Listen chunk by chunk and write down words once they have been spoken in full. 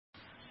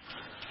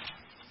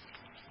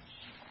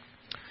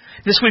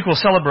This week we'll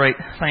celebrate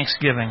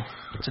Thanksgiving.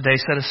 It's a day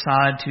set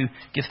aside to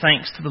give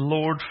thanks to the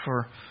Lord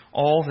for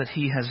all that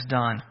He has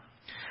done.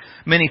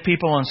 Many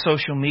people on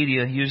social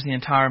media use the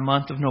entire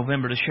month of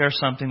November to share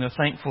something they're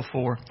thankful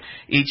for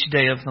each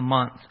day of the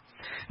month.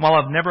 While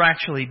I've never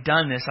actually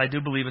done this, I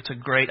do believe it's a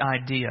great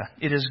idea.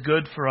 It is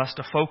good for us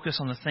to focus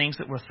on the things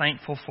that we're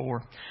thankful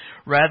for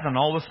rather than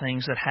all the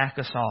things that hack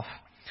us off.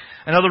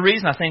 Another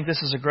reason I think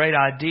this is a great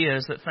idea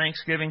is that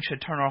Thanksgiving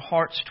should turn our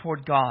hearts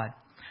toward God.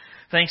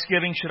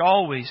 Thanksgiving should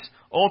always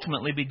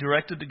ultimately be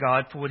directed to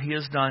God for what He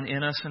has done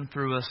in us and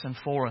through us and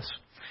for us.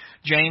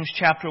 James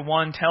chapter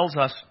 1 tells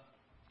us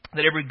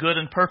that every good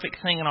and perfect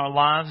thing in our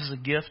lives is a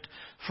gift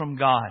from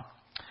God.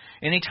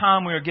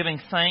 Anytime we are giving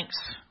thanks,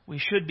 we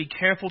should be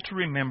careful to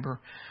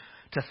remember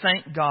to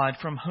thank God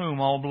from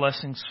whom all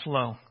blessings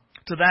flow.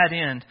 To that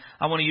end,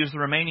 I want to use the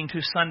remaining 2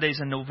 Sundays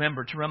in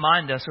November to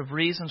remind us of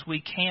reasons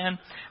we can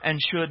and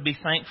should be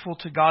thankful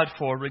to God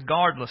for,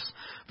 regardless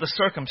of the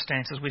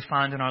circumstances we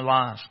find in our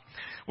lives.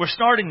 We're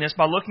starting this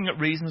by looking at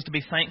reasons to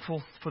be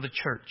thankful for the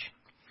church.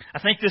 I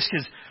think this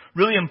is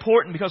really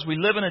important because we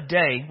live in a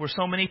day where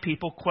so many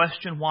people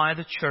question why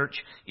the church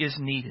is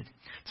needed.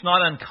 It's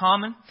not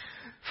uncommon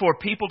for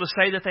people to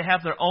say that they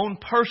have their own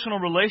personal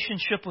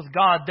relationship with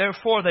God,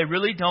 therefore they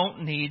really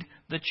don't need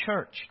the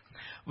church.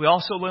 We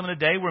also live in a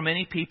day where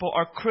many people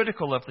are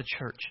critical of the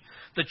church.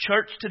 The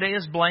church today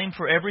is blamed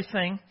for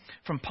everything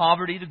from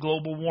poverty to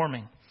global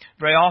warming.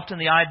 Very often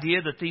the idea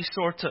in these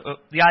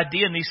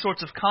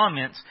sorts of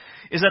comments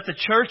is that the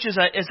church is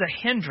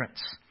a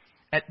hindrance.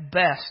 At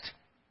best,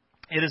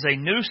 it is a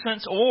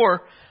nuisance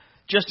or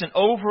just an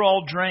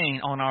overall drain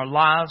on our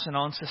lives and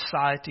on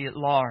society at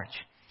large.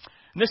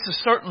 And this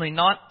is certainly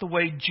not the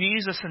way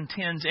Jesus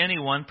intends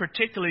anyone,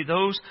 particularly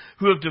those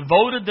who have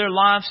devoted their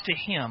lives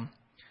to Him,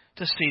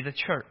 to see the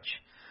church.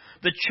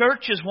 The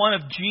church is one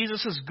of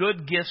Jesus'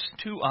 good gifts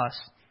to us,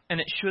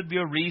 and it should be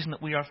a reason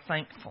that we are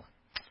thankful.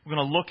 We're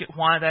going to look at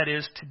why that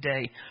is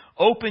today.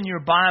 Open your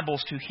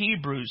Bibles to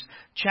Hebrews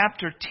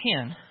chapter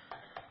 10,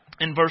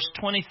 and verse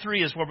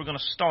 23 is where we're going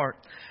to start.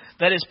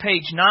 That is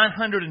page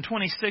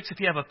 926 if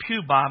you have a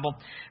pew Bible.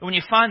 And when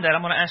you find that,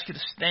 I'm going to ask you to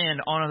stand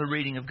and honor the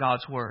reading of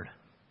God's Word.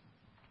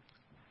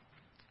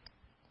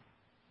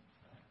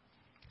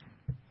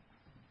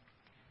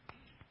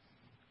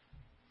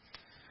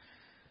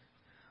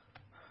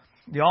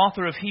 The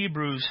author of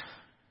Hebrews,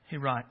 he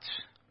writes,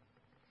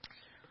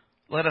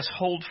 "Let us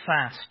hold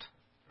fast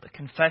the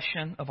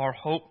confession of our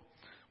hope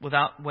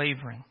without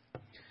wavering.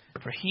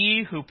 For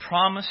He who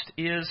promised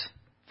is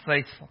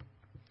faithful.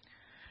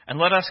 And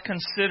let us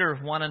consider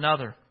one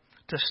another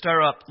to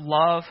stir up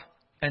love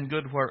and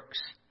good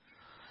works,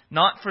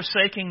 not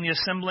forsaking the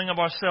assembling of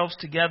ourselves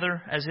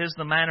together, as is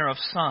the manner of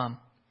some,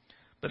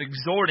 but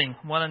exhorting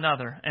one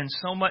another, and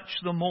so much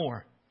the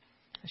more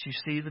as you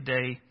see the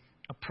day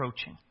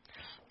approaching."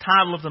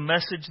 Title of the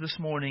message this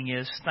morning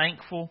is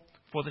Thankful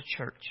for the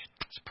Church.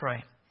 Let's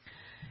pray.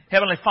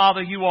 Heavenly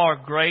Father, You are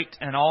great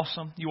and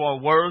awesome. You are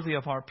worthy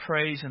of our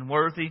praise and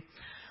worthy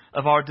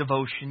of our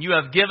devotion. You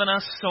have given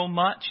us so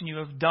much and You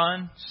have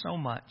done so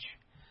much.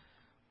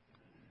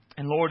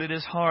 And Lord, it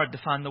is hard to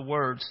find the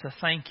words to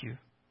thank You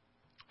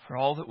for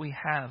all that we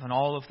have and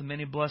all of the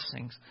many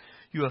blessings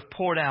You have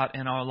poured out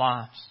in our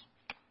lives.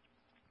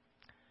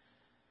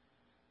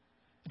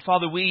 And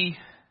Father, we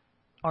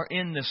are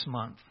in this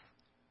month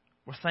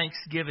where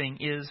Thanksgiving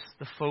is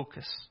the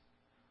focus.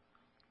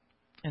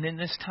 And in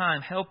this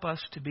time, help us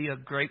to be a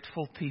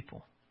grateful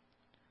people.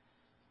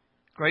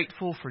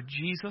 Grateful for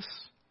Jesus,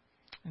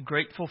 and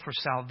grateful for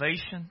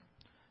salvation,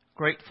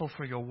 grateful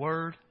for Your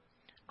Word,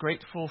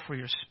 grateful for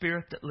Your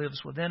Spirit that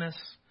lives within us,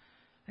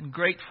 and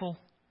grateful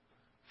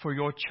for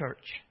Your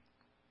church.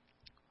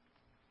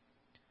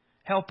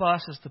 Help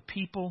us as the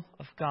people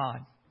of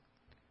God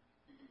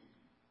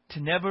to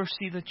never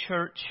see the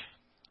church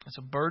as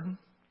a burden,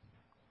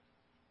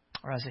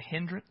 or as a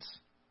hindrance,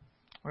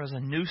 or as a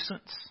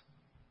nuisance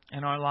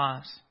in our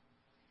lives.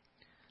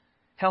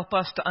 Help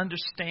us to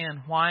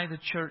understand why the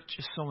church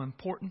is so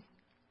important.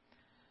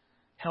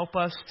 Help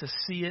us to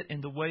see it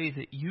in the way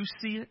that You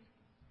see it.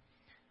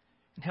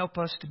 And help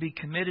us to be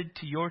committed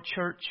to Your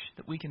church,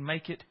 that we can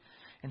make it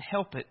and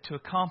help it to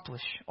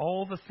accomplish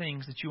all the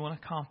things that You want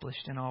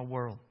accomplished in our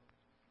world.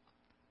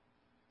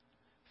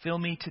 Fill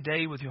me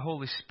today with Your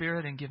Holy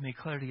Spirit and give me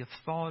clarity of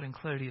thought and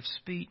clarity of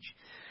speech,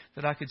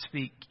 that I could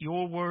speak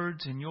Your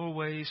words and Your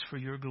ways for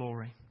Your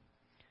glory.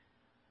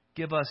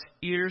 Give us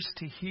ears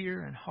to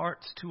hear and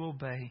hearts to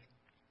obey.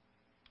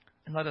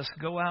 And let us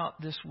go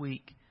out this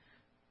week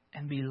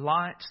and be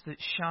lights that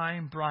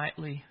shine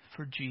brightly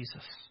for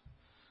Jesus.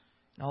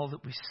 In all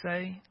that we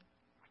say,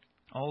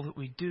 all that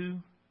we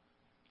do,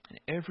 and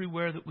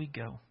everywhere that we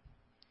go.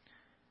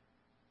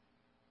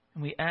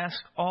 And we ask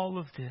all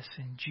of this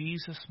in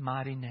Jesus'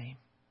 mighty name.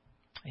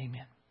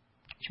 Amen.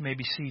 You may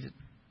be seated.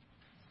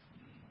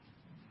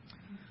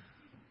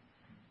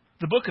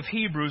 The book of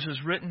Hebrews is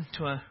written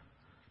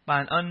by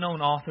an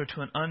unknown author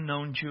to an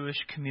unknown Jewish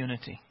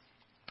community.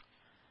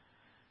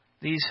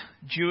 These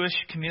Jewish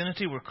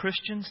community were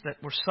Christians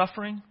that were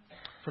suffering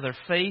for their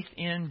faith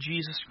in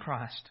Jesus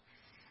Christ.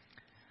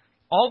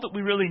 all that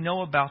we really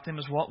know about them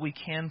is what we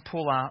can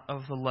pull out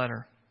of the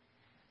letter.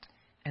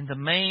 And the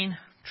main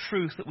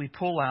truth that we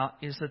pull out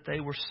is that they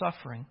were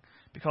suffering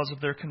because of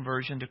their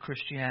conversion to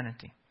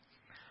Christianity.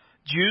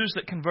 Jews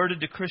that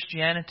converted to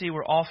Christianity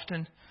were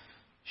often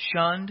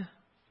shunned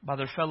by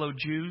their fellow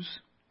Jews.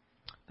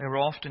 They were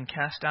often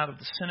cast out of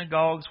the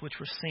synagogues, which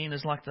were seen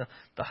as like the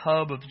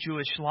hub of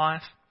Jewish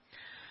life.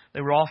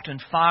 They were often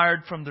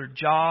fired from their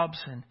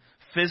jobs and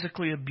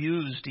physically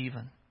abused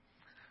even.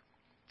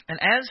 And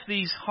as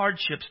these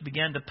hardships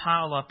began to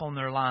pile up on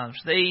their lives,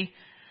 they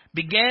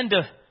began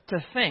to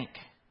think,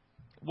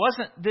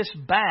 wasn't this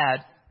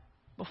bad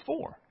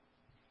before?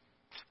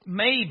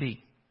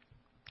 Maybe,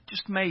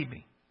 just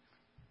maybe,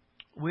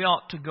 we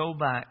ought to go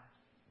back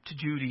to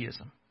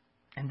Judaism.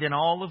 And then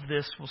all of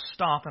this will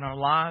stop and our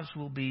lives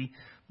will be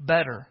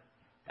better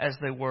as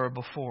they were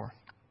before.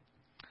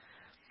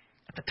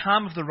 At the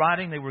time of the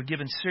writing, they were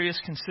given serious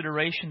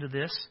consideration to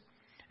this.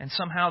 And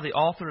somehow the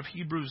author of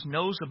Hebrews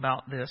knows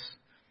about this.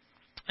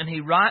 And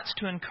he writes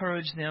to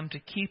encourage them to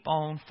keep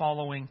on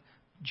following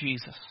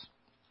Jesus.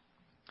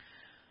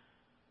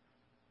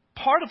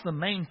 Part of the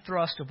main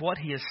thrust of what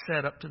he has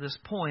said up to this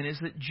point is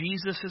that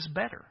Jesus is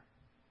better.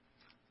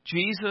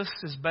 Jesus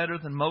is better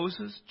than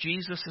Moses.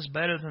 Jesus is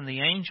better than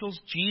the angels.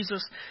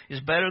 Jesus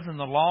is better than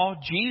the law.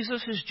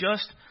 Jesus is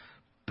just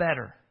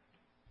better.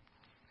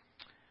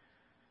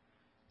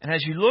 And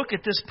as you look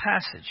at this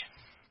passage,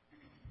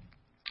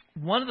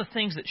 one of the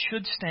things that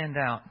should stand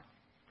out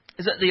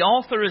is that the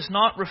author is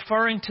not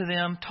referring to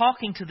them,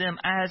 talking to them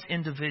as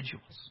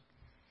individuals.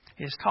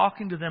 He is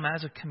talking to them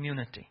as a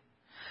community.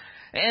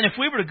 And if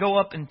we were to go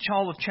up in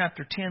all of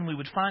chapter 10, we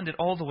would find it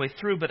all the way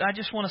through. But I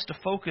just want us to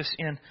focus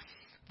in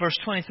verse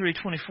 23,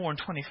 24,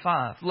 and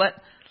 25.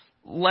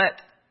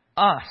 Let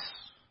us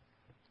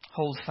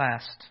hold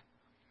fast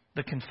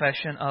the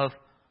confession of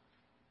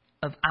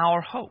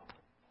our hope.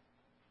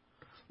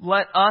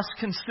 Let us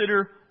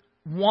consider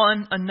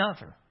one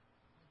another,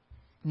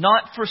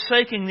 not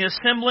forsaking the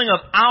assembling of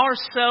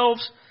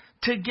ourselves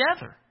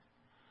together,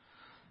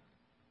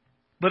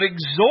 but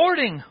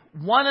exhorting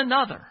one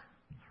another.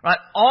 Right?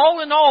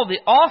 All in all, the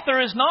author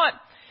is not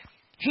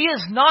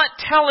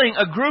telling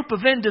a group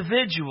of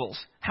individuals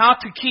how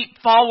to keep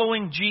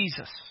following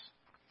Jesus.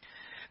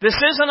 This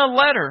isn't a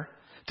letter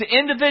to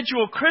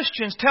individual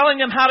Christians telling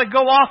them how to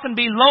go off and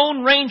be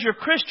Lone Ranger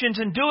Christians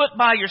and do it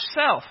by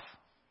yourself.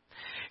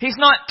 He's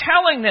not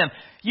telling them,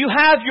 you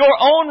have your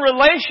own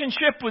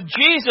relationship with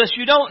Jesus,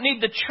 you don't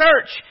need the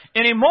church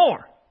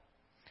anymore.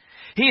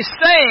 He's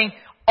saying,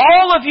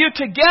 all of you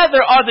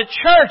together are the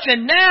church,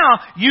 and now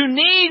you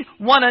need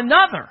one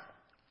another.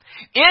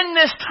 In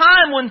this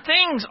time when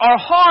things are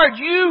hard,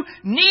 you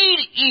need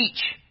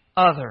each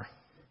other.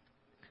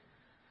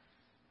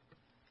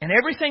 And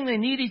everything they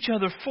need each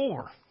other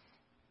for,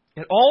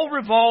 it all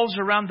revolves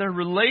around their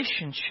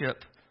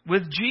relationship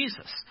with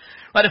Jesus.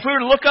 But if we were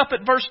to look up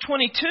at verse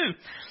 22,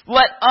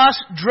 let us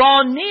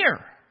draw near.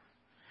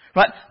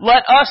 Right?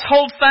 Let us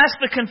hold fast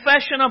the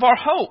confession of our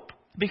hope,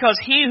 because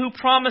He who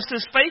promised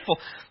is faithful.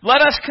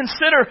 Let us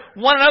consider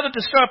one another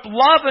to stir up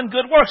love and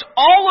good works.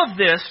 All of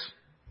this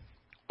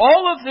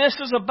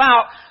is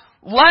about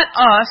let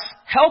us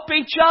help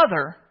each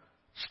other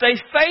stay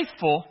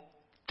faithful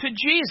to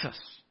Jesus.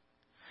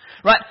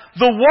 Right?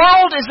 The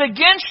world is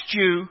against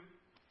you.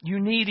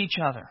 You need each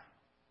other.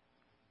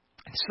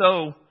 And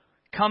so,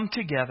 come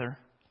together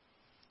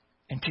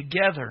and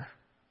together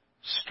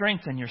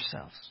strengthen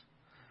yourselves.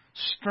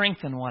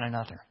 Strengthen one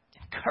another.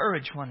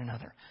 Encourage one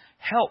another.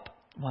 Help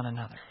one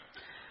another.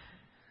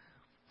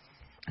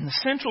 And the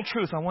central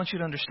truth I want you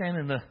to understand,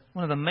 and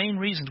one of the main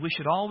reasons we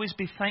should always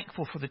be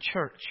thankful for the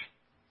church,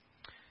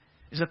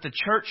 is that the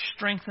church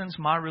strengthens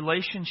my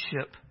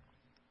relationship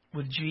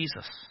with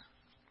Jesus.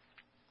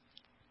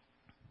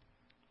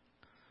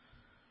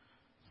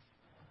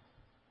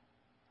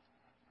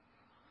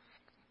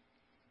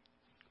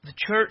 The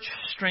church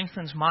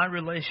strengthens my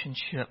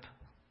relationship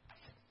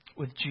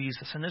with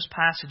Jesus. In this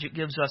passage, it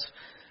gives us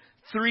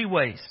 3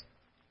 ways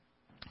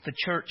the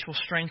church will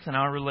strengthen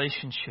our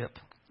relationship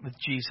with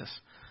Jesus.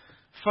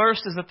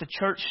 First is that the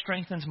church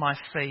strengthens my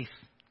faith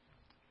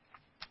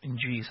in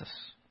Jesus.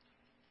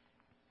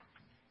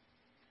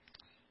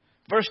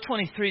 Verse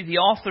 23, the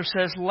author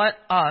says, let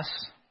us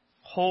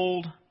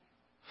hold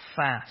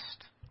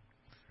fast.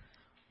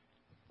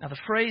 Now the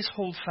phrase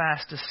hold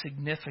fast is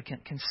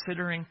significant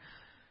considering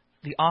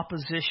the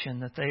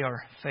opposition that they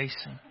are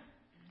facing.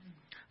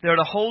 They are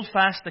to hold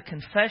fast the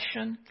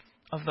confession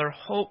of their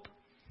hope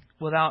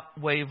without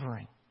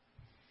wavering.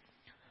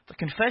 The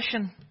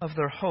confession of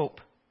their hope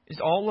is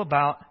all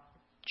about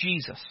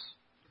Jesus.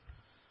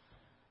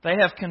 They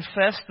have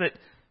confessed that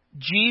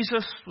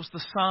Jesus was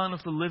the Son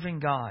of the living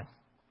God.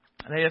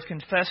 They have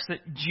confessed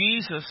that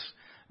Jesus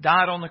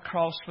died on the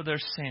cross for their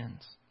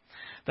sins.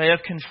 They have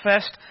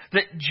confessed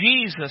that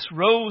Jesus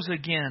rose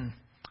again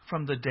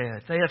from the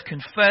dead. They have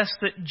confessed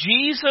that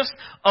Jesus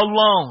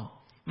alone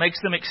makes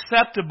them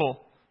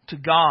acceptable to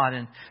God,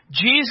 and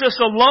Jesus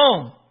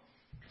alone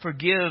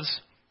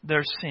forgives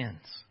their sins.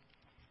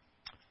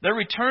 Their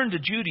return to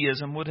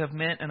Judaism would have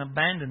meant an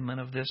abandonment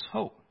of this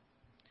hope.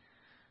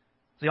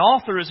 The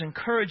author is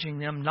encouraging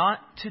them not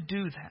to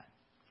do that,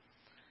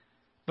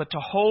 but to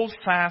hold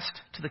fast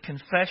to the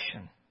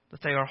confession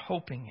that they are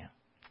hoping in.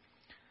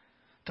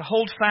 To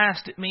hold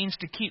fast, it means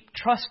to keep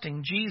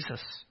trusting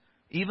Jesus,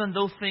 even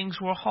though things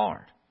were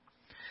hard.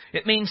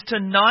 It means to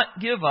not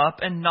give up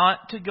and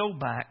not to go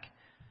back.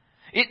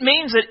 It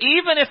means that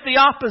even if the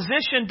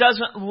opposition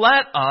doesn't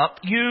let up,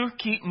 you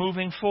keep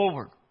moving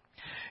forward.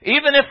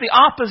 Even if the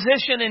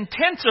opposition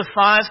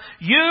intensifies,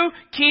 you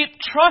keep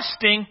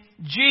trusting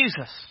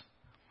Jesus.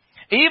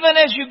 Even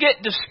as you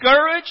get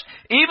discouraged,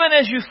 even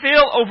as you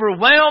feel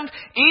overwhelmed,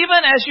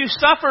 even as you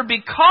suffer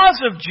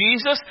because of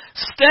Jesus,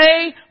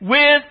 stay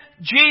with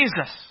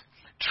Jesus.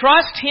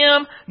 Trust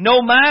Him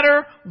no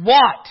matter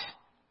what.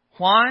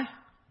 Why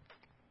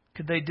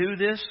could they do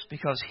this?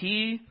 Because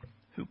He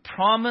who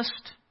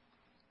promised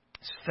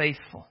is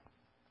faithful.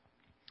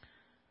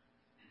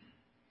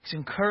 He's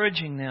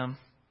encouraging them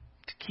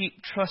to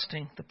keep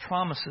trusting the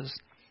promises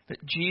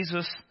that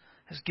Jesus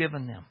has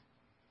given them.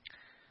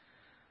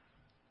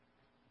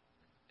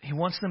 He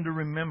wants them to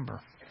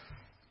remember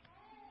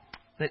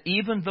that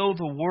even though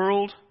the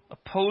world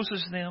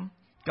opposes them,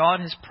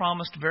 God has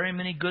promised very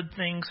many good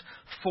things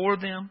for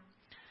them.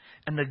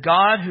 And the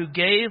God who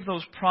gave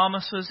those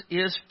promises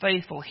is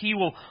faithful. He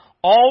will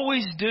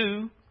always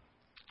do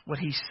what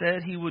He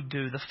said He would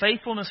do. The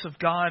faithfulness of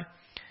God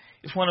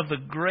is one of the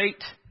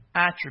great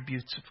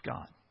attributes of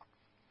God.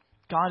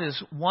 God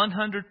is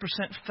 100%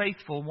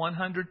 faithful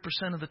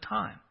 100% of the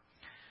time.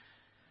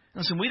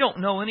 Listen, we don't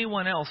know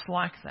anyone else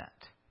like that.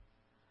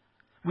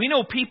 We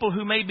know people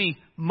who may be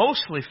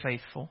mostly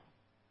faithful,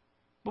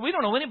 but we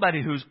don't know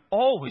anybody who's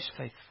always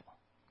faithful.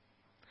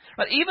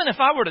 But even if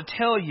I were to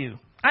tell you,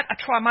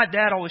 my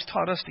dad always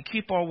taught us to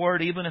keep our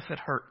word even if it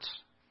hurts.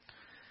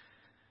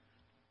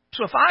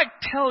 So if I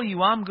tell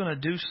you I'm going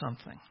to do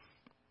something,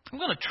 I'm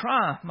going to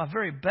try my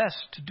very best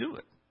to do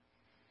it.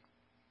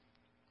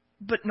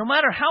 But no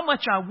matter how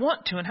much I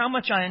want to and how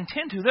much I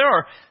intend to, there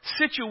are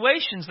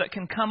situations that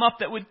can come up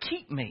that would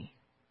keep me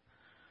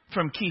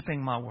from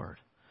keeping my word.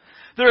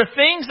 There are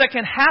things that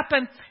can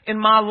happen in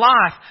my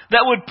life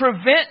that would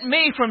prevent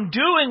me from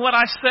doing what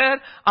I said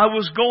I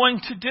was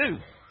going to do.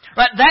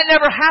 Right? That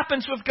never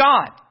happens with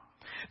God.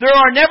 There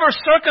are never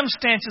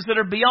circumstances that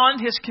are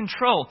beyond His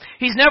control.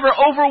 He's never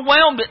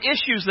overwhelmed with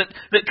issues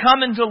that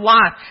come into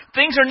life.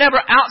 Things are never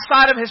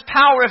outside of His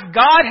power. If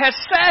God has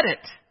said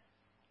it,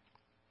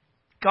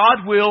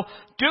 God will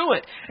do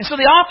it. And so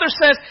the author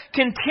says,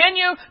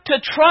 continue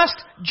to trust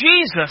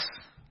Jesus,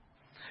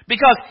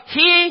 because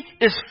He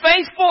is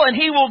faithful and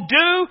He will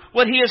do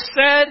what He has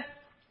said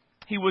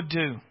He would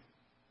do.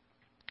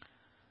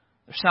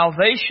 Their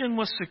salvation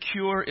was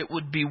secure. It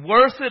would be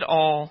worth it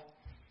all.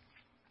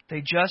 They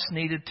just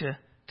needed to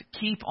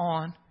keep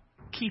on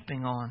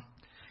keeping on.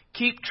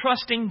 Keep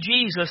trusting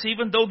Jesus,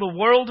 even though the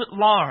world at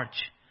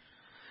large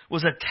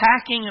was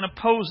attacking and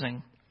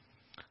opposing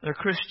their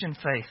Christian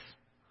faith.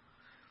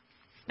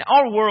 Now,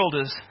 our world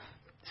is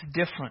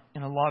different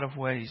in a lot of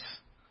ways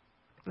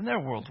than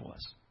their world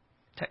was.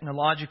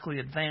 Technologically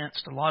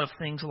advanced, a lot of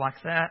things like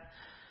that.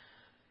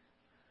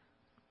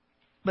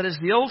 But as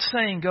the old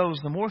saying goes,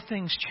 the more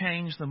things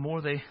change, the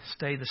more they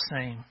stay the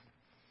same.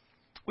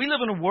 We live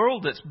in a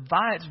world that's,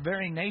 by its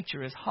very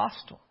nature, is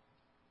hostile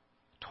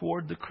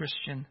toward the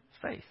Christian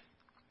faith.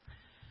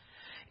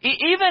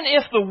 Even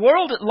if the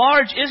world at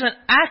large isn't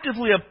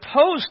actively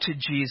opposed to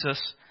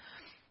Jesus,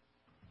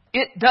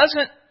 it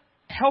doesn't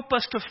help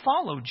us to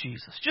follow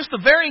Jesus. Just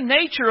the very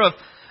nature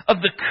of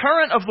the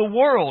current of the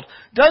world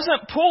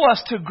doesn't pull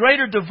us to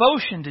greater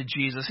devotion to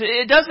Jesus.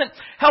 It doesn't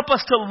help us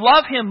to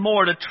love Him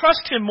more, to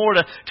trust Him more,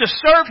 to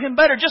serve Him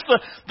better. Just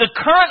the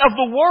current of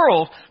the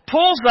world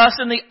pulls us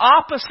in the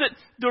opposite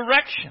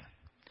direction.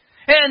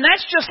 And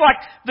that's just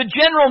like the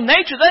general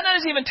nature. That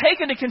doesn't even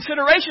take into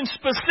consideration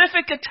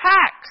specific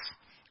attacks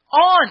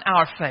on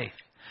our faith.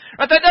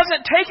 Right? That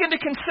doesn't take into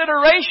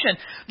consideration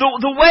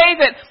the way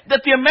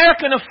that the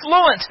American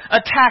affluence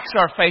attacks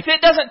our faith. It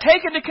doesn't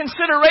take into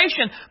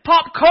consideration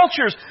pop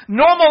culture's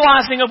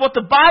normalizing of what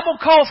the Bible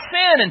calls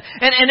sin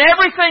and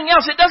everything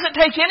else. It doesn't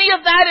take any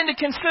of that into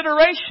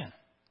consideration.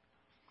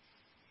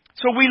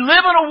 So we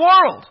live in a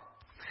world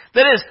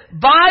that is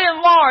by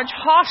and large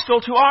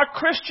hostile to our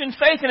Christian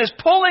faith and is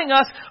pulling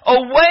us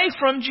away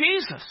from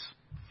Jesus.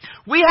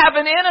 We have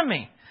an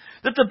enemy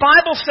that the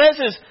Bible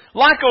says is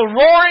like a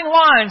roaring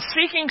lion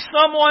seeking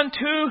someone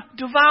to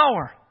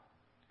devour.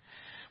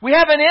 We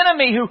have an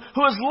enemy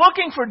who is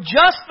looking for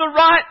just the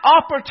right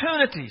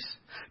opportunities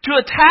to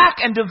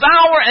attack and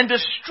devour and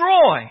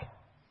destroy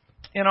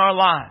in our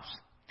lives.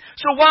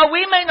 So while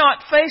we may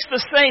not face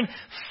the same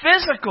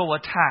physical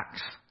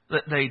attacks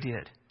that they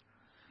did,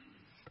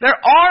 there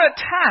are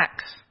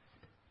attacks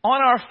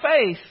on our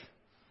faith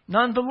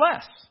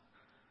nonetheless.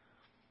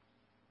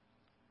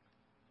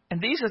 And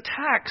these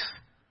attacks,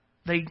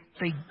 they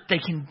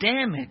can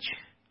damage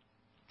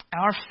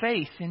our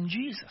faith in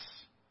Jesus.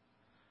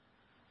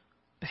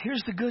 But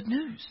here's the good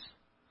news.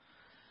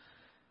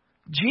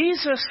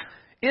 Jesus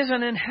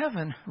isn't in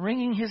heaven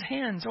wringing His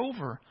hands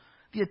over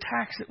the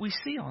attacks that we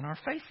see on our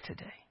faith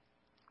today.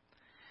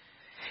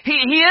 He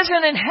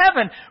isn't in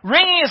heaven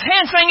wringing His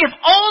hands saying, if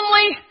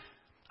only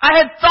I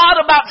had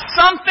thought about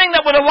something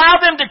that would allow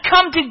them to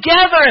come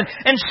together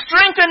and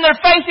strengthen their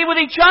faith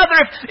with each other.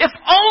 If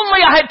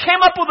only I had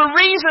came up with a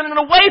reason and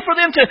a way for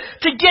them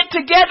to get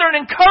together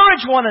and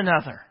encourage one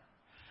another.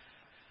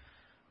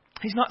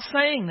 He's not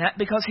saying that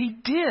because He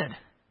did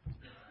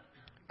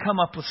come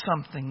up with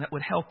something that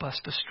would help us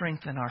to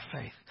strengthen our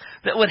faith.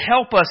 That would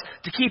help us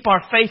to keep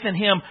our faith in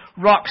Him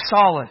rock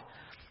solid.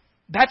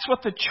 That's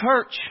what the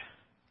church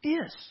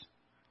is.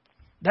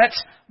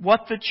 That's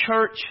what the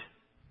church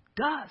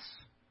does.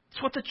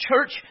 It's what the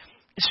church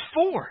is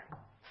for.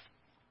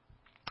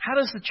 How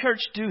does the church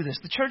do this?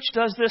 The church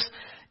does this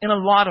in a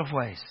lot of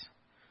ways.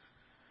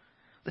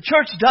 The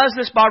church does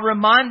this by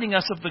reminding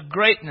us of the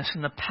greatness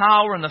and the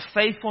power and the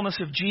faithfulness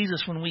of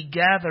Jesus when we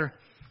gather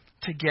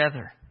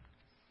together.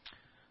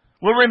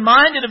 We're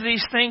reminded of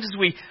these things as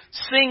we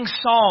sing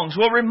songs.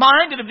 We're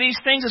reminded of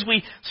these things as we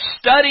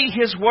study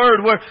His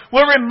Word.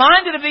 We're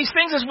reminded of these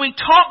things as we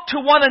talk to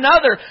one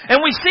another.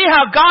 And we see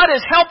how God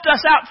has helped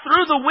us out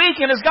through the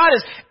week and as God has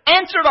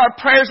answered our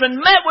prayers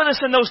and met with us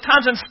in those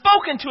times and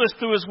spoken to us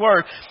through His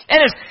Word.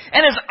 And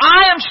as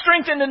I am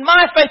strengthened in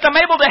my faith,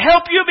 I'm able to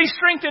help you be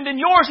strengthened in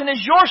yours. And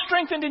as you're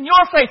strengthened in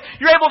your faith,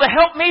 you're able to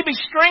help me be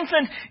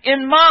strengthened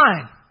in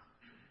mine.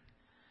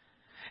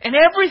 And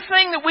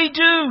everything that we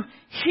do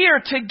here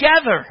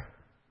together,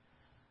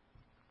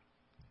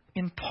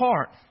 in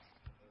part,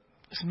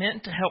 is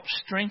meant to help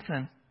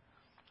strengthen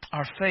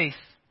our faith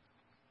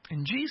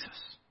in Jesus.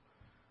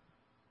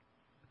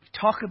 We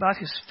talk about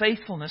His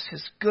faithfulness,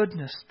 His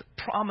goodness,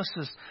 the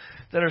promises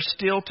that are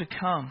still to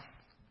come.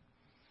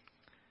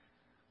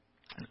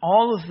 And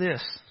all of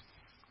this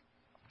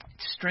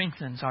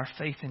strengthens our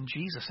faith in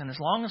Jesus. And as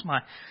long as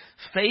my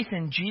faith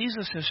in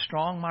Jesus is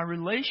strong, my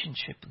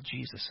relationship with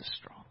Jesus is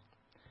strong.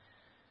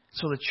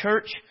 So the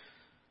church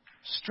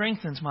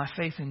strengthens my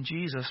faith in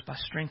Jesus by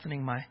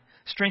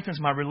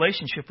strengthens my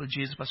relationship with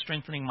Jesus by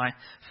strengthening my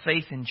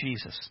faith in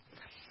Jesus.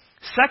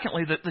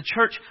 Secondly, the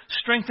church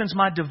strengthens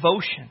my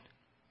devotion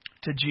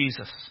to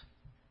Jesus.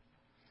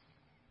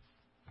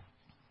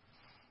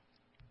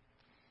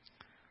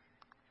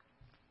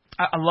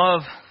 I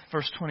love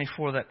verse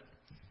 24, that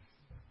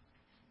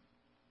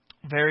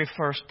very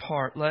first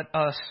part. Let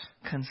us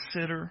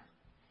consider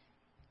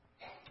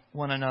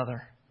one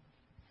another.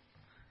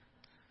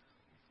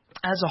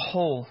 As a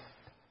whole,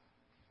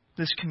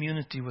 this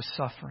community was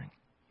suffering.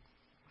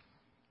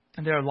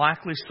 And they are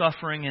likely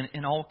suffering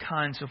in all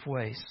kinds of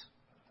ways.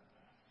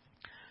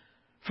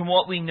 From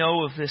what we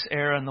know of this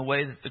era and the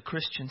way that the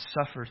Christians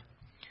suffered,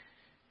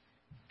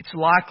 it's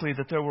likely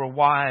that there were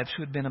wives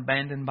who had been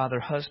abandoned by their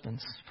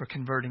husbands for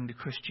converting to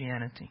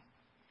Christianity.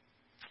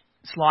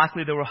 It's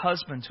likely there were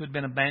husbands who had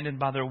been abandoned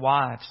by their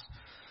wives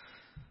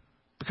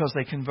because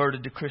they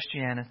converted to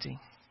Christianity.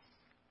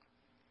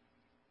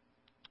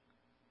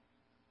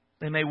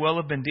 They may well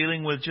have been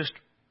dealing with just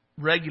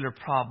regular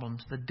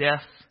problems, the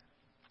death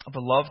of a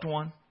loved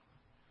one,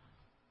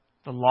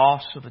 the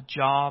loss of a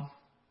job,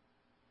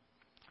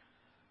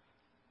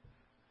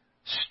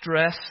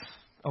 stress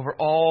over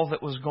all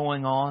that was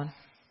going on.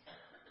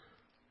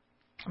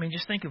 I mean,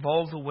 just think of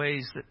all the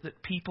ways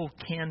that people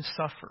can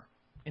suffer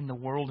in the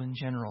world in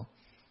general.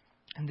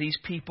 And these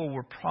people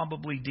were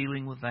probably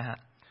dealing with that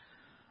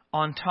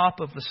on top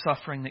of the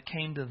suffering that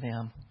came to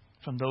them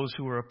from those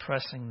who were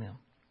oppressing them.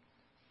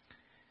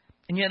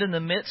 And yet in the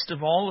midst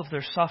of all of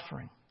their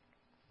suffering,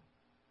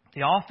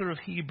 the author of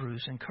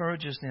Hebrews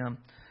encourages them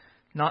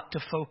not to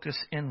focus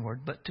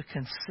inward, but to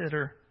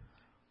consider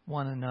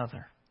one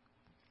another.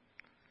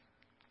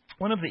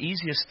 One of the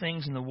easiest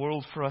things in the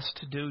world for us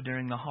to do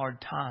during the hard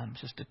times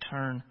is to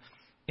turn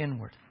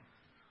inward.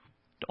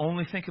 To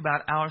only think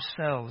about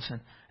ourselves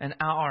and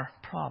our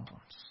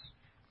problems.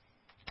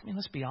 I mean,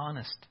 let's be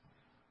honest.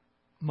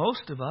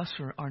 Most of us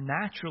are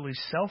naturally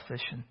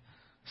selfish and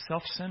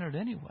self-centered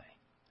anyway.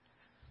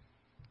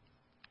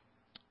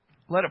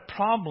 Let a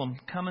problem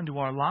come into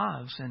our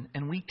lives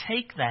and we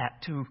take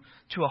that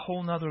to a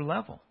whole nother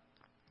level.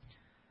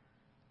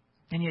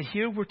 And yet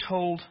here we're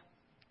told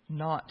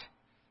not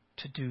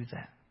to do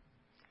that.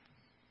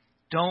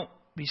 Don't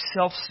be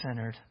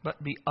self-centered,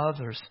 but be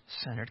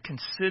others-centered.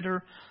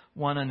 Consider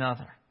one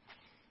another.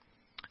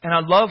 And I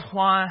love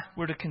why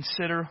we're to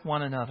consider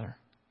one another.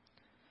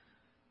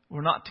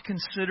 We're not to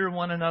consider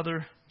one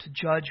another to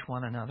judge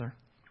one another.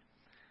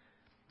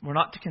 We're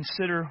not to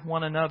consider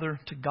one another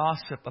to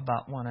gossip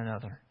about one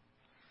another.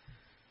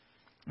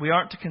 We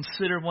aren't to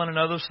consider one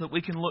another so that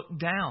we can look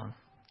down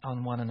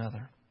on one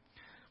another.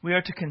 We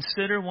are to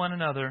consider one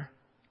another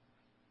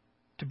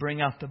to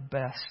bring out the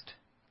best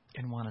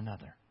in one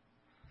another.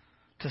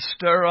 To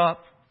stir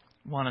up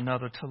one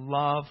another to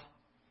love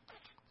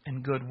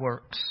and good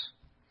works.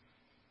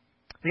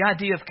 The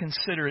idea of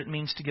consider, it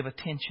means to give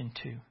attention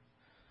to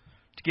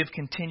give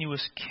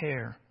continuous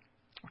care,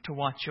 or to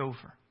watch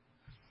over.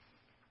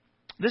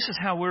 This is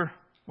how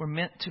we're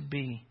meant to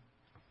be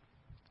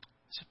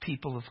as a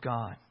people of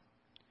God.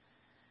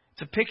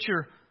 It's a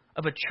picture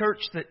of a church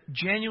that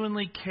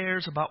genuinely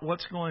cares about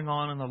what's going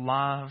on in the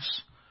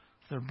lives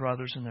of their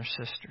brothers and their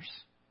sisters.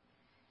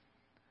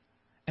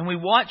 And we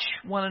watch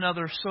one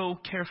another so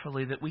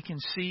carefully that we can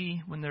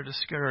see when they're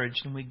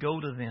discouraged, and we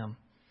go to them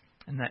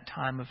in that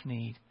time of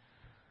need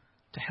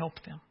to help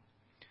them.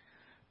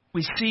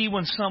 We see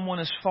when someone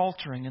is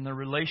faltering in their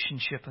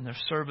relationship and their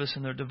service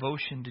and their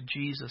devotion to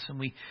Jesus, and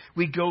we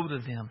go to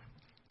them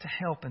to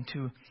help and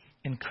to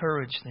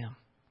encourage them.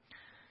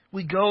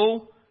 We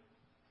go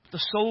with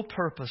the sole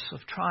purpose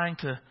of trying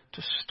to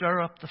stir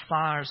up the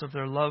fires of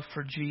their love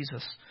for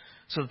Jesus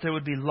so that there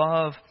would be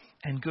love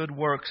and good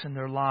works in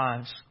their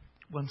lives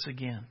once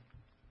again.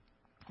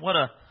 What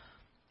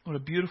a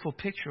beautiful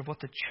picture of what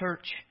the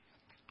church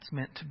is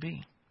meant to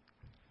be.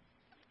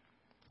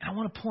 And I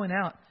want to point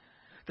out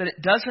that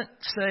it doesn't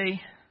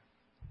say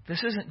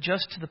this isn't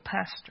just to the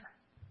pastor.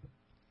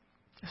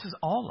 This is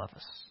all of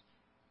us.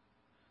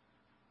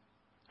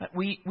 That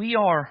we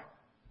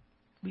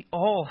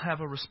all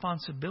have a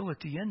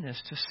responsibility in this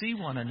to see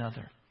one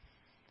another,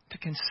 to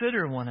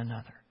consider one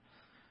another,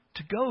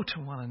 to go to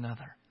one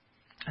another,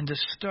 and to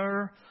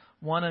stir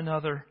one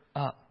another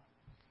up.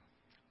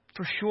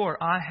 For sure,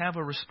 I have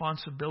a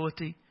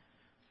responsibility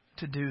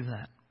to do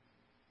that.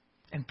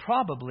 And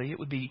probably it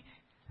would be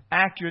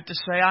accurate to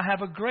say I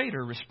have a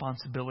greater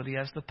responsibility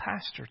as the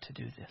pastor to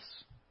do this.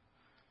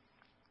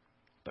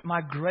 But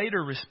my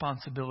greater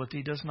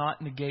responsibility does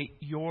not negate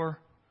your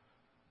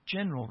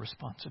general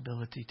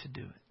responsibility to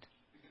do it.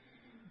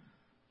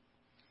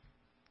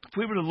 If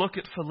we were to look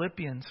at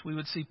Philippians, we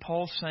would see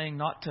Paul saying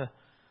not to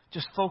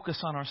just focus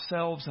on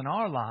ourselves and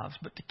our lives,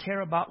 but to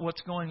care about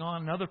what's going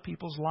on in other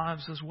people's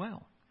lives as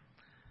well.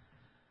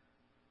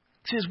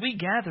 See, as we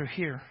gather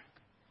here,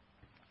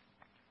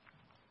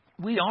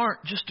 we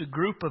aren't just a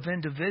group of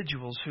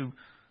individuals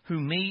who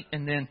meet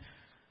and then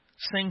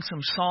sing some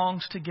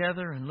songs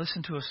together and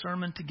listen to a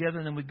sermon together,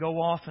 and then we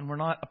go off and we're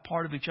not a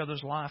part of each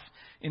other's life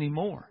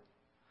anymore.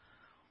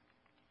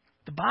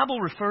 The Bible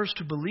refers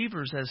to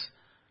believers as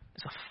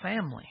a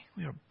family.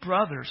 We are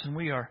brothers and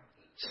we are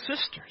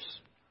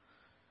sisters.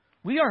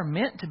 We are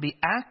meant to be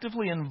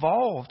actively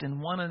involved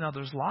in one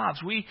another's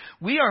lives.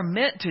 We are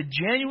meant to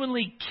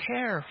genuinely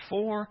care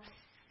for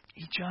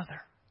each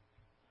other.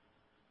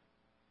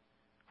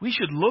 We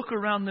should look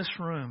around this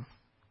room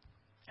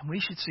and we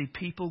should see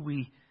people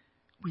we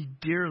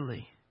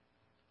dearly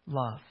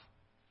love.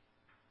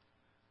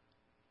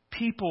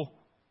 People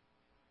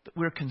that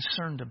we're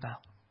concerned about.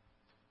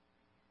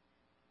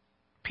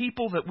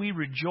 People that we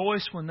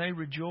rejoice when they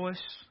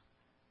rejoice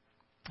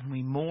and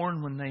we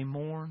mourn when they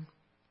mourn.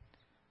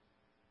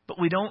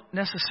 But we don't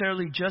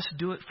necessarily just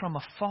do it from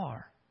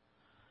afar.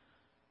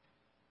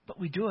 But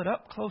we do it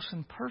up close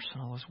and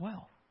personal as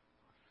well.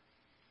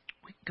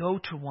 We go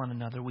to one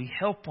another. We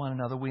help one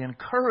another. We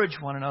encourage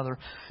one another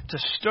to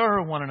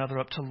stir one another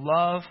up to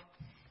love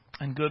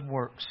and good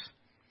works.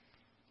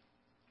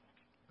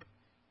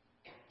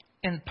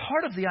 And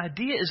part of the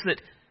idea is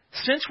that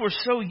since we're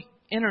so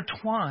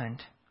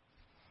intertwined,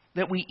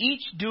 that we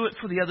each do it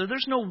for the other.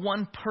 There's no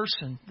one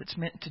person that's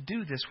meant to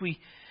do this.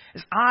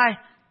 As I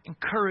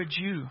encourage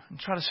you and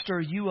try to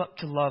stir you up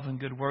to love and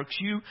good works,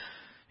 you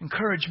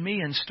encourage me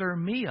and stir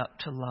me up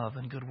to love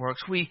and good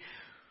works. We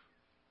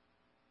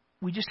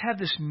just have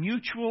this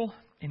mutual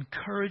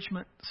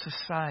encouragement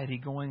society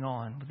going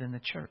on within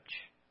the church.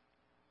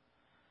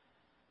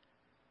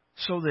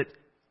 So that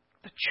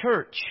the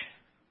church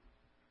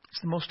is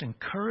the most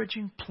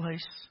encouraging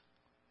place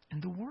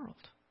in the world.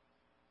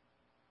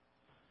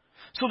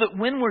 So that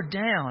when we're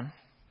down,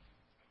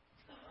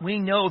 we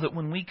know that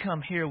when we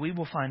come here, we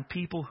will find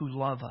people who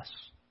love us.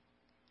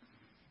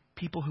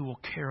 People who will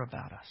care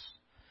about us.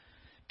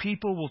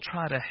 People will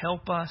try to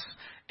help us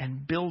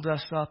and build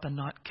us up and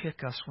not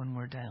kick us when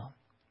we're down.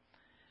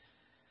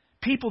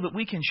 People that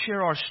we can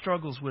share our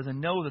struggles with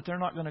and know that they're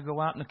not going to go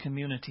out in the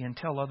community and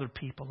tell other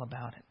people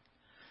about it.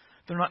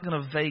 They're not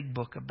going to vague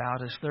book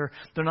about us. They're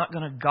not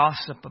going to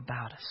gossip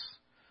about us.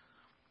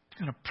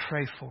 They're going to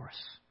pray for us.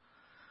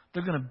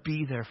 They're going to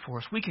be there for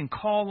us. We can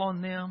call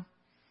on them,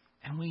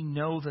 and we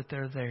know that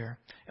they're there,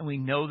 and we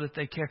know that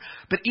they care.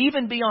 But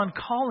even beyond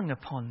calling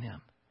upon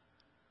them,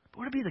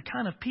 we're to be the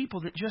kind of people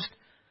that just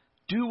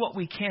do what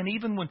we can,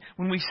 even when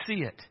we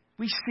see it.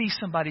 We see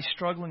somebody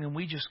struggling, and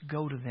we just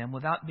go to them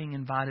without being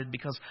invited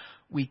because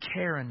we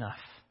care enough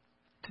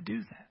to do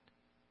that.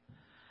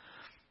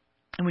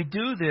 And we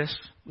do this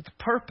with the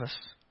purpose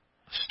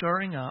of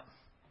stirring up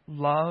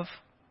love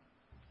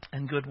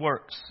and good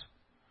works.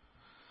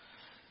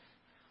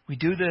 We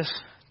do this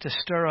to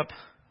stir up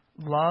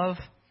love,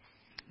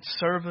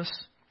 service,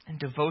 and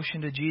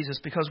devotion to Jesus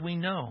because we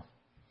know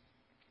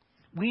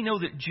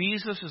that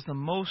Jesus is the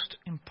most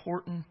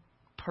important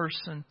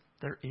person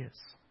there is.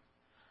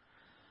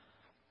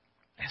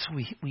 And so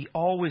we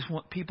always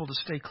want people to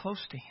stay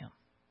close to Him.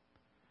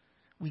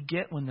 We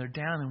get when they're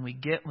down and we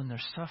get when they're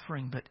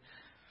suffering, but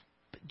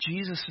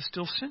Jesus is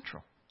still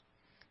central.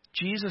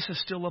 Jesus is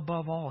still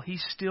above all.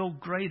 He's still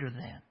greater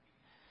than.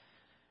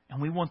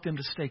 And we want them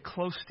to stay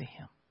close to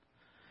Him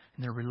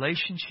in their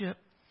relationship,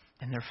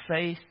 in their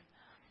faith,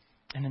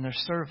 and in their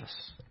service.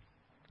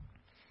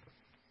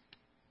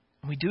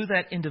 We do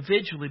that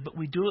individually, but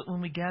we do it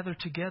when we gather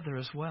together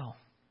as well.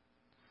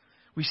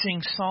 We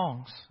sing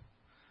songs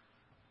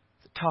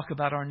that talk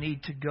about our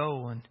need to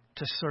go and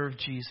to serve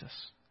Jesus.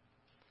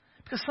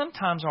 Because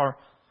sometimes our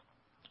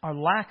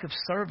lack of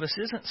service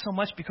isn't so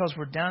much because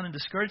we're down and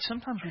discouraged.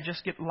 Sometimes we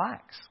just get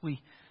lax.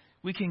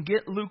 We can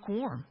get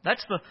lukewarm.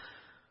 That's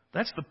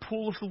the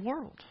pull of the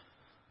world.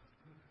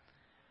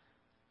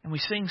 And we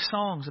sing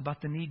songs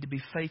about the need to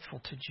be faithful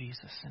to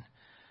Jesus.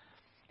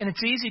 And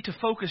it's easy to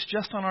focus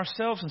just on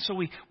ourselves. And so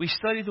we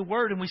study the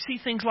Word and we see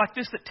things like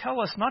this that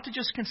tell us not to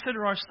just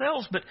consider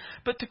ourselves,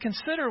 but to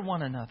consider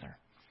one another.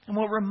 And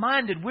we're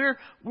reminded we're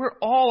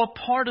all a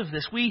part of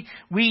this. We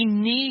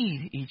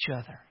need each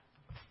other.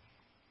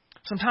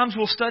 Sometimes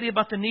we'll study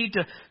about the need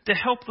to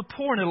help the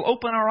poor, and it'll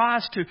open our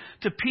eyes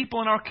to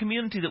people in our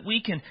community that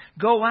we can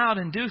go out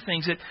and do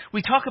things. That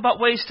we talk about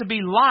ways to be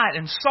light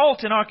and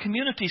salt in our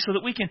community so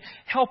that we can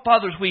help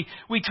others.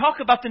 We talk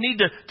about the need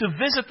to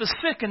visit the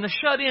sick and the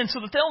shut-in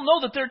so that they'll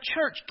know that their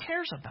church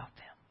cares about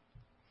them.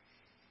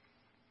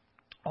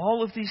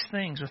 All of these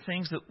things are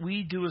things that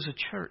we do as a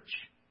church,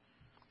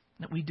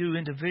 that we do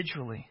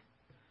individually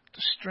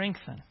to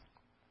strengthen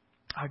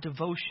our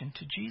devotion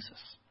to Jesus.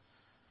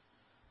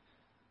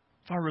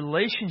 If our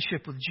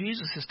relationship with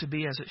Jesus is to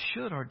be as it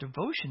should, our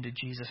devotion to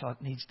Jesus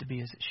needs to be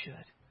as it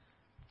should.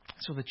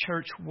 So the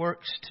church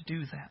works to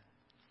do that.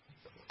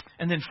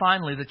 And then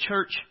finally, the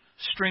church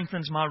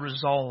strengthens my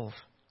resolve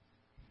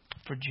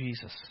for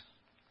Jesus.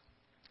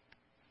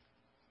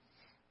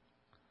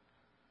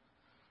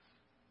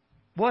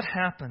 What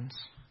happens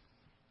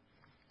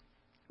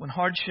when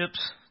hardships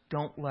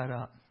don't let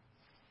up?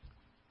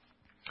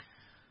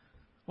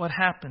 What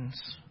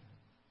happens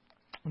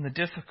when the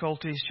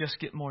difficulties just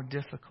get more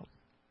difficult?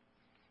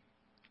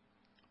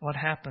 What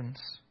happens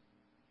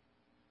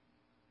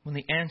when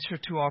the answer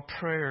to our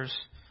prayers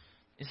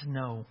is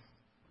no?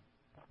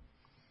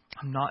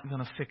 I'm not going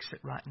to fix it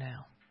right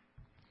now.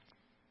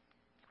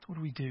 What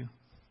do we do?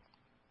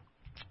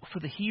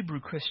 For the Hebrew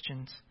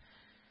Christians,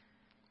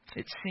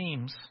 it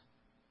seems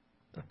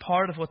that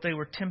part of what they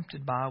were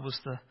tempted by was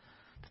the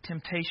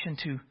temptation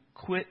to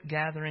quit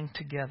gathering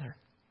together.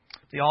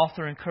 The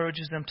author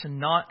encourages them to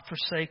not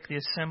forsake the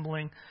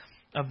assembling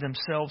of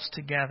themselves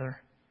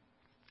together,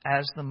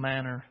 as the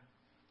manner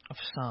of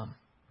some.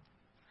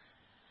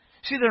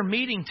 See, their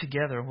meeting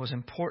together was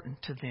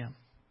important to them.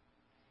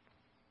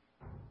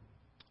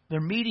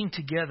 Their meeting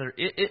together,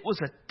 it was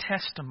a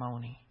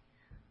testimony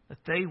that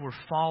they were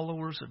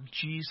followers of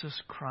Jesus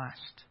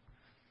Christ.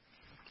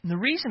 And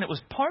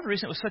part of the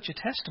reason it was such a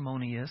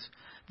testimony is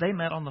they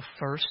met on the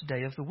first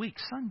day of the week,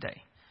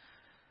 Sunday.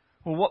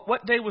 Well,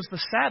 what day was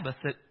the Sabbath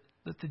that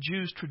the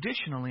Jews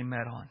traditionally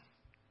met on?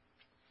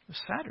 It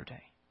was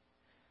Saturday.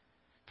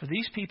 For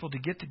these people to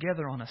get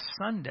together on a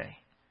Sunday,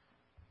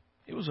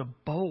 it was a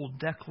bold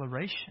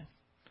declaration.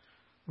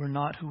 We're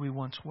not who we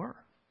once were.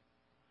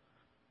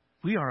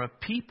 We are a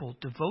people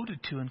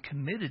devoted to and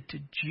committed to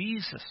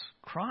Jesus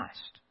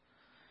Christ.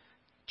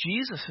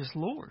 Jesus is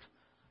Lord.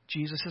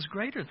 Jesus is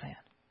greater than.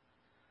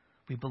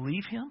 We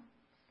believe Him.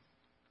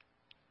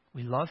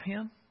 We love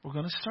Him. We're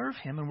going to serve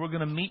Him. And we're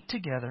going to meet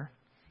together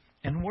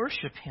and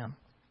worship Him.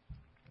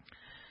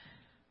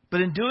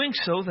 But in doing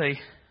so, they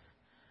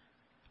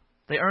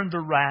earned the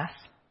wrath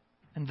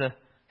and the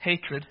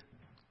hatred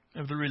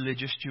of the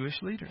religious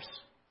Jewish leaders.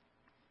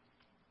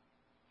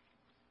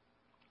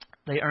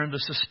 They earned the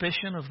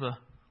suspicion of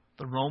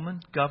the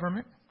Roman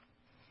government.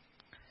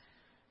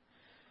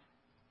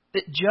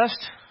 It just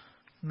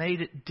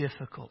made it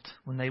difficult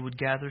when they would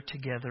gather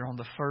together on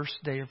the first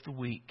day of the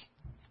week,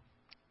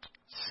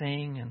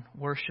 sing and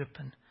worship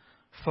and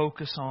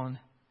focus on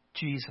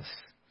Jesus.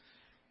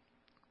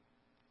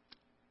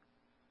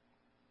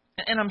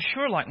 And I'm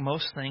sure, like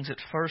most things, at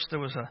first there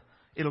was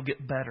it'll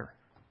get better.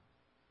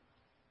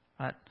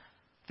 Right?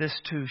 This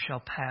too shall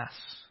pass.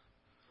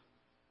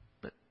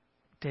 But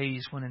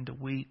days went into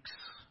weeks.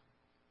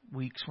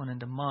 Weeks went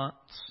into months.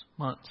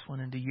 Months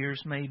went into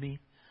years maybe.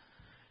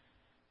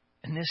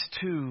 And this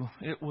too,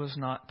 it was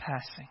not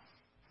passing.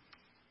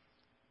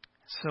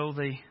 So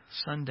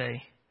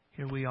Sunday,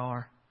 here we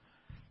are.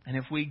 And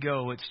if we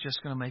go, it's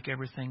just going to make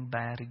everything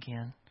bad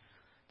again.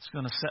 It's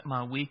going to set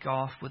my week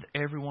off with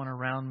everyone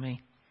around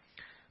me.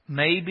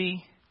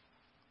 Maybe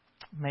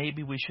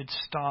we should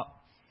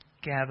stop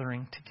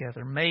gathering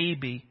together.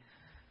 Maybe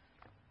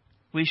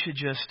we should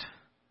just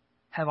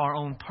have our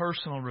own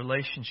personal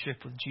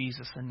relationship with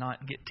Jesus and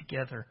not get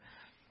together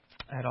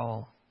at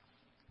all.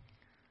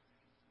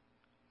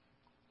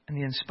 And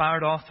the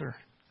inspired author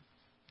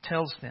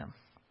tells them,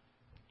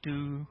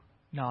 do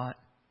not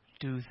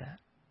do that.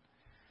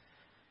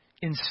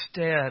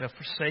 Instead of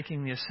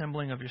forsaking the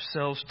assembling of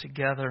yourselves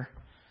together,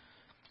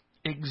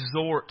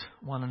 exhort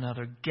one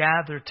another.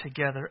 Gather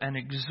together and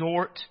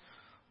exhort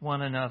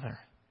one another.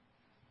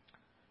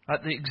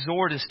 The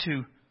exhort is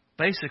to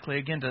basically,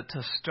 again,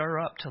 to stir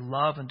up to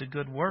love and to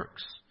good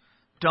works.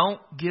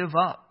 Don't give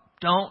up.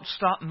 Don't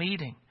stop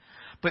meeting.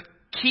 But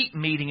keep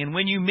meeting. And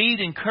when you meet,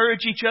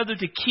 encourage each other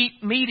to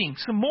keep meeting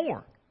some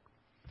more.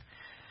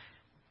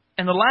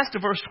 And the last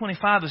of verse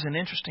 25 is an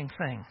interesting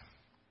thing.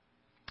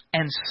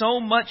 And so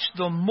much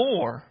the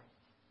more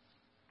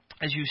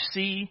as you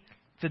see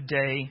the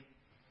day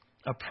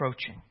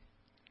approaching.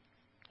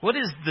 What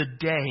is the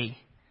day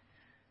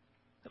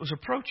that was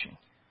approaching?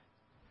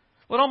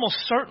 Well, it almost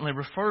certainly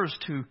refers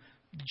to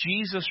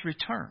Jesus'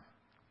 return.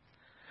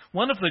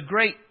 One of the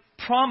great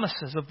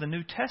promises of the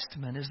New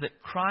Testament is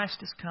that Christ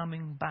is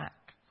coming back.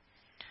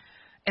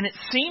 And it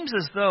seems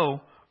as though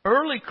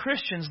early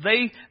Christians,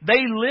 they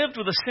lived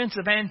with a sense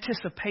of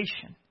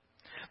anticipation.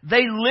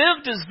 They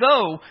lived as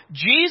though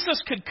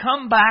Jesus could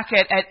come back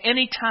at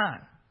any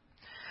time.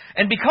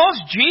 And because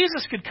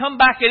Jesus could come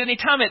back at any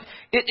time,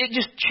 it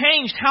just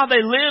changed how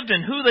they lived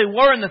and who they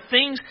were and the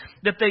things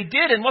that they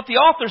did. And what the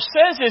author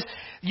says is,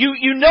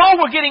 you know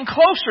we're getting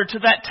closer to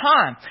that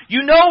time.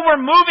 You know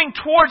we're moving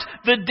towards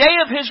the day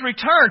of His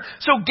return.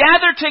 So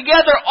gather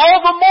together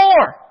all the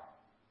more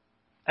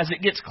as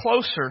it gets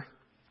closer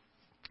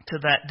to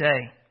that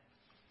day.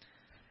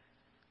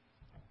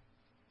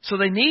 So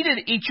they needed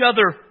each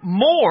other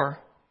more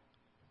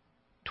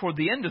toward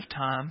the end of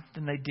time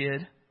than they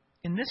did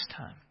in this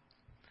time.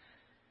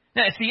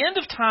 Now, if the end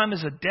of time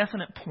is a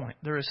definite point,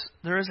 there is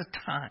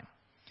a time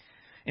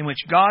in which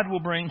God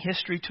will bring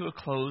history to a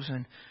close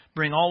and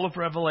bring all of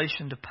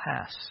Revelation to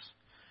pass,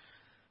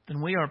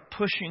 then we are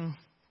pushing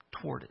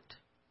toward it.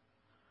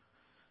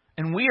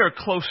 And we are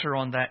closer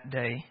on that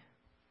day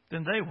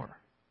than they were.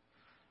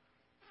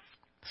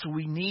 So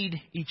we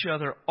need each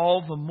other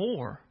all the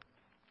more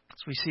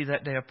as we see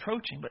that day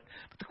approaching. But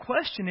the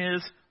question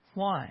is,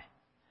 why?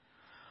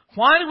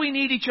 Why do we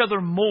need each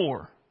other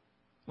more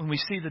when we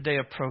see the day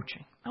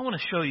approaching? I want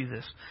to show you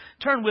this.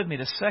 Turn with me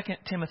to 2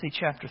 Timothy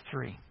chapter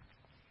 3.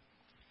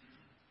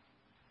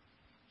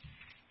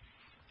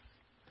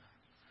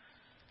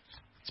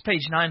 It's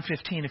page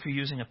 915 if you're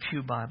using a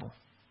Pew Bible.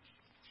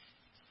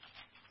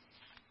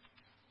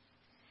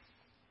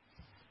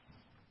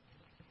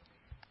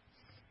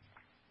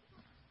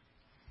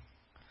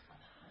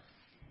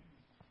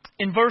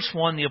 In verse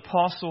 1, the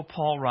Apostle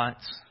Paul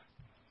writes,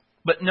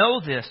 "But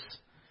know this,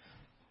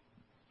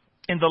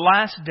 in the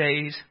last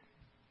days,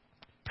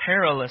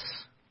 perilous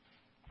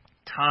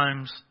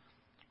times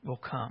will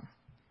come."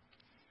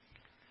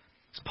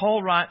 As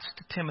Paul writes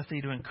to Timothy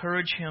to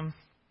encourage him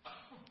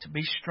to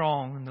be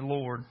strong in the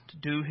Lord, to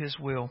do His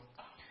will,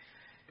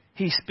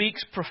 he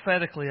speaks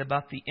prophetically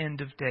about the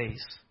end of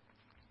days.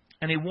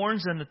 And he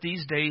warns them that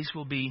these days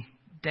will be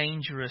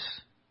dangerous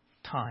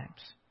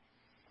times.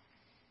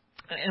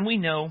 And we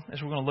know,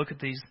 as we're going to look at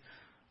these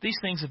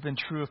things have been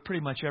true of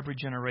pretty much every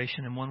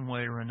generation in one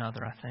way or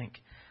another, I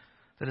think,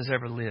 that has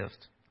ever lived.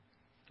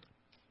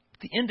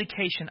 The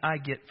indication I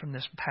get from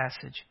this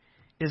passage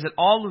is that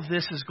all of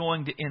this is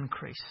going to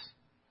increase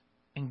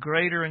in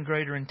greater and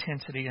greater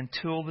intensity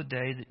until the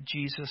day that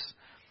Jesus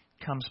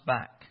comes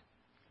back.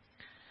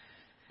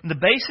 And the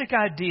basic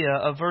idea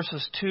of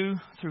verses 2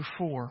 through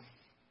 4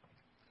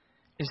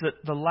 is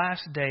that the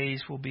last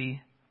days will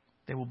be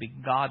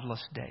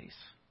godless days.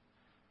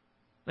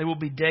 They will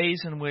be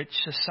days in which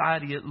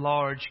society at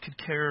large could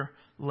care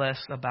less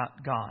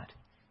about God.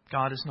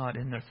 God is not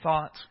in their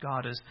thoughts.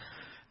 God is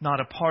not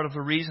a part of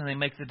the reason they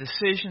make the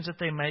decisions that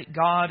they make.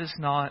 God is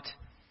not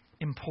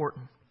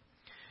important.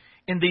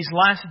 In these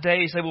last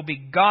days, they will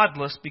be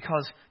godless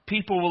because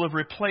people will have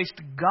replaced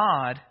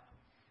God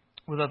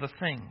with other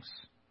things.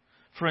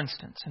 For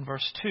instance, in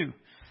verse 2,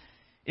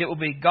 it will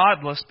be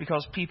godless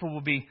because people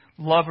will be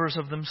lovers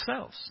of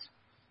themselves.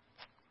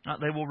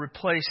 They will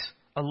replace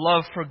a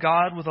love for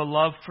God with a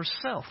love for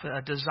self.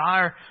 A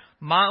desire,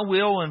 my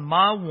will and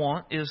my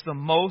want is the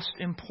most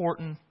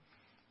important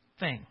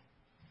thing.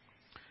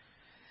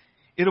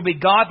 It'll be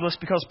godless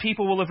because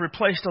people will have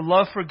replaced a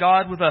love for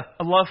God with a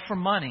love for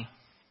money.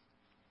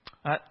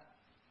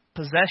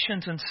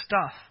 Possessions and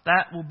stuff.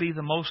 That will be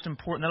the most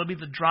important. That will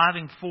be the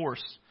driving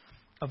force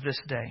of this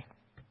day.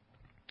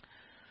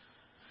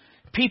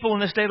 People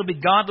in this day will be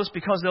godless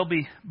because they'll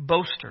be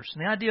boasters.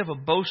 And the idea of a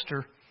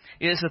boaster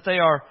is that they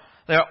are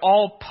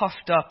all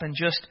puffed up and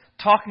just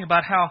talking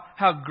about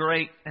how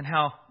great and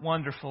how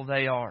wonderful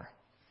they are.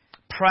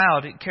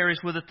 Proud, it carries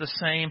with it the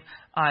same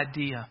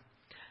idea.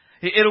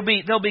 It'll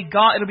be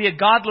a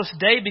godless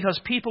day because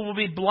people will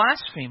be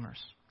blasphemers.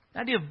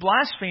 The idea of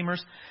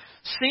blasphemers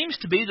seems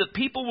to be that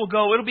people will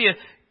go. It'll be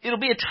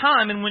a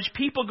time in which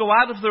people go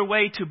out of their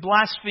way to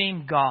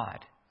blaspheme God.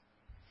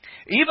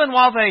 Even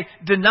while they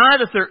deny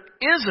that there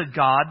is a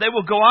God, they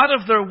will go out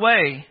of their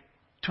way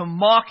to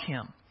mock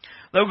Him.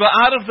 They'll go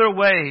out of their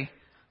way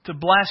to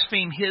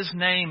blaspheme His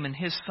name and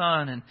His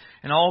Son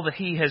and all that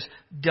He has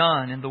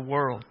done in the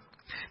world.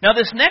 Now,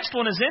 this next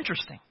one is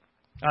interesting.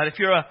 If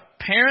you're a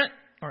parent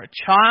or a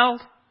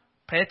child,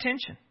 pay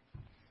attention.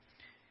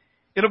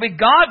 It'll be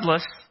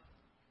godless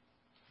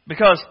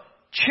because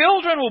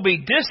children will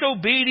be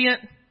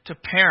disobedient to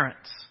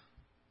parents.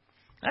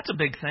 That's a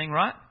big thing,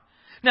 right?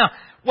 Now,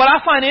 what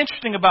I find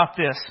interesting about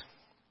this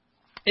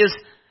is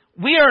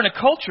we are in a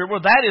culture where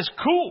that is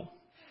cool.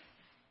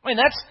 I mean,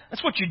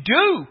 that's what you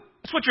do.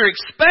 That's what you're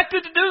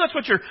expected to do. That's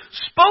what you're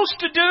supposed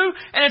to do.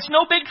 And it's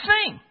no big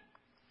thing.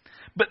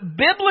 But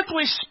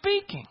biblically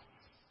speaking,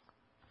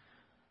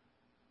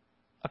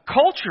 a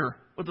culture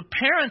where the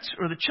parents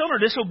or the children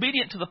are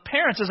disobedient to the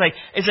parents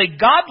is a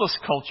godless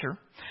culture.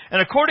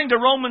 And according to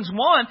Romans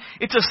 1,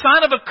 it's a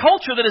sign of a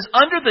culture that is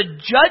under the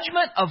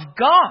judgment of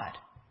God.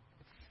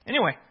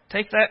 Anyway,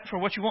 take that for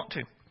what you want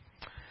to.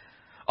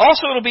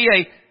 Also, it'll be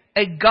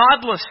a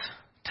godless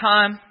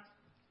time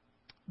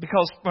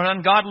or an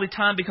ungodly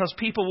time because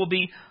people will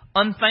be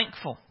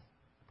unthankful.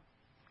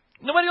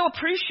 Nobody will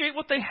appreciate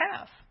what they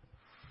have.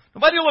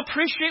 Nobody will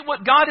appreciate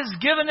what God has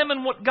given them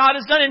and what God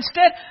has done.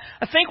 Instead,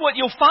 I think what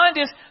you'll find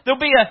is there'll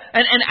be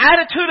an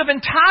attitude of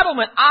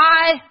entitlement.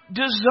 I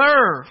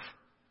deserve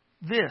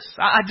this.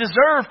 I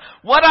deserve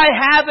what I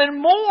have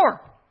and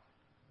more.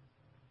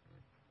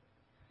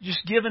 Just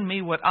giving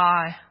me what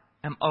I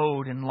am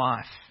owed in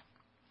life.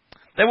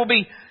 It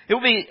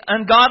will be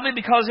ungodly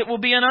because it will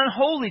be an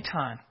unholy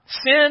time.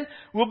 Sin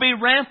will be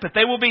rampant.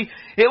 It will be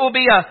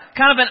a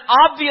kind of an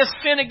obvious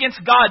sin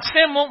against God.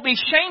 Sin won't be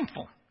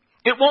shameful.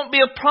 It won't be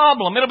a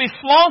problem. It'll be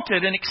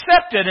flaunted and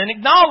accepted and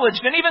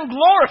acknowledged and even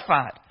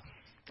glorified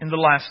in the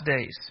last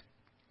days.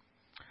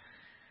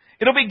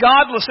 It'll be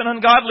godless and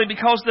ungodly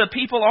because the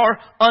people are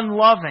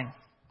unloving.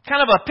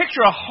 Kind of a picture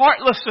of a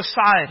heartless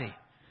society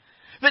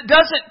that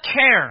doesn't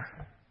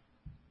care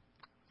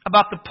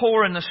about the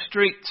poor in the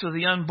streets or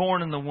the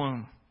unborn in the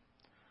womb.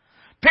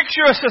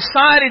 Picture a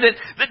society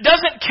that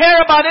doesn't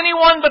care about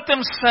anyone but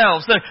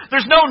themselves.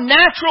 There's no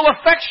natural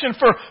affection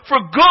for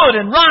good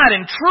and right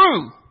and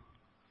true.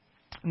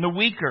 And the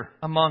weaker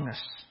among us.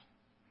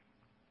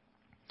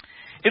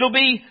 It'll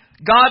be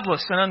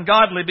godless and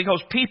ungodly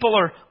because people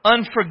are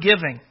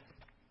unforgiving.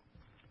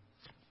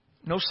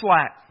 No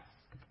slack.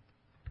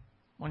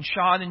 One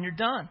shot and you're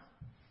done.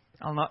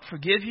 I'll not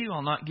forgive you.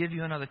 I'll not give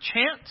you another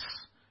chance.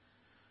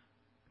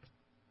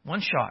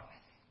 One shot.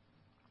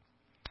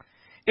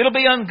 It'll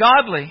be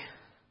ungodly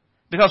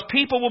because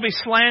people will be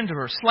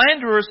slanderers.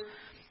 Slanderers,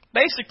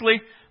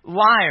 basically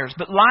liars,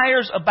 but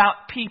liars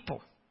about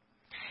people.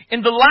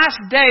 In the last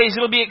days,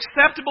 it'll be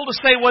acceptable to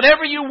say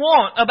whatever you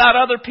want about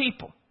other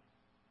people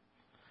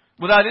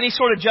without any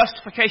sort of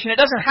justification. It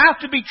doesn't have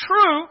to be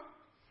true.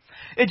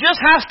 It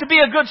just has to be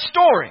a good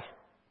story.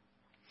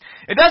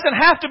 It doesn't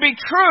have to be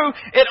true.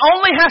 It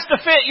only has to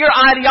fit your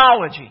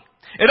ideology.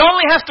 It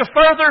only has to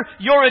further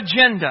your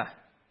agenda.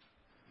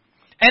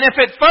 And if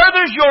it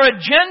furthers your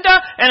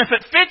agenda and if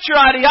it fits your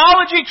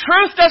ideology,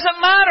 truth doesn't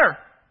matter.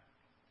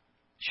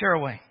 Share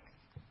away.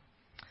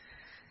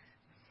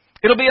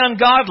 It'll be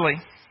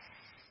ungodly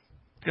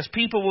because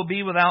people will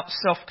be without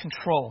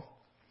self-control.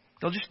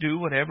 They'll just do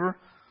whatever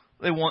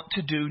they want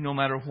to do no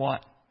matter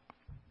what.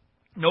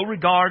 No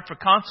regard for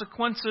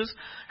consequences,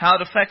 how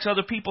it affects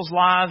other people's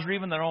lives or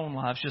even their own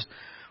lives. Just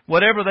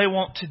whatever they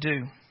want to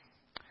do.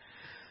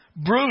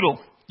 Brutal.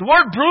 The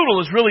word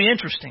brutal is really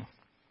interesting.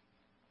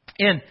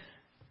 In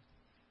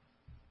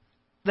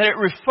that it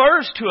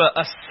refers to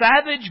a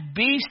savage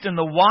beast in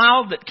the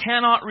wild that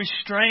cannot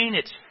restrain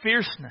its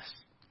fierceness.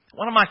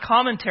 One of my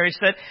commentaries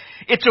said,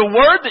 it's a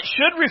word that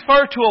should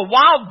refer to a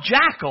wild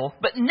jackal,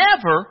 but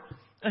never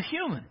a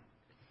human.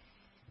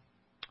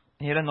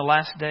 And yet in the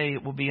last day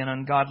it will be an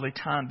ungodly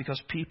time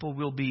because people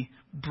will be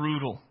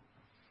brutal.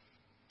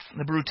 And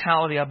the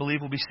brutality, I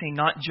believe, will be seen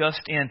not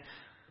just in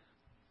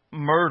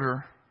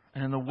murder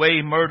and in the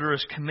way murder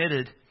is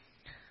committed,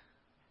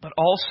 but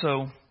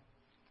also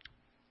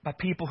by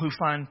people who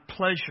find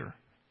pleasure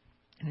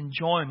and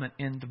enjoyment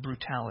in the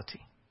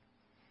brutality.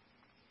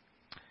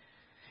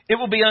 It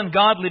will be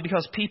ungodly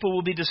because people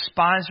will be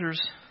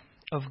despisers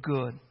of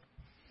good.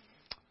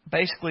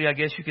 Basically, I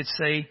guess you could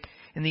say,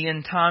 in the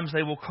end times,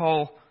 they will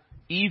call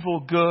evil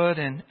good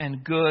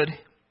and good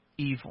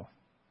evil.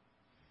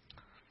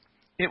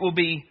 It will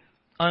be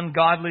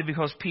ungodly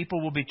because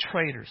people will be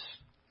traitors.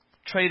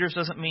 Traitors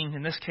doesn't mean,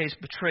 in this case,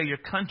 betray your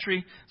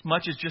country as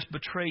much as just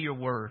betray your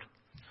word.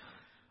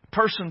 A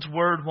person's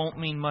word won't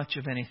mean much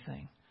of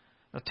anything.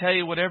 They'll tell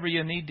you whatever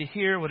you need to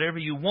hear, whatever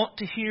you want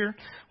to hear,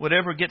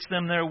 whatever gets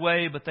them their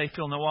way, but they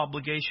feel no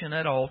obligation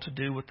at all to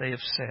do what they have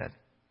said.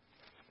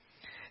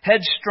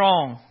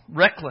 Headstrong,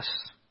 reckless,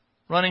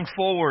 running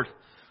forward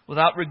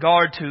without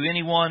regard to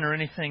anyone or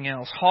anything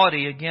else.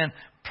 Haughty, again,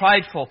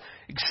 prideful,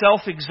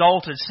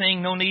 self-exalted,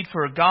 seeing no need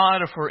for a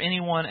God or for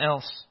anyone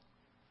else.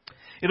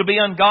 It'll be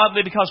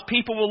ungodly because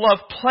people will love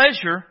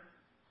pleasure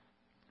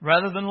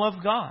rather than love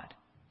God.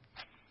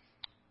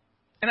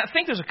 And I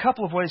think there's a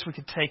couple of ways we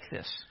could take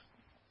this.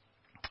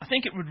 I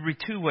think it would be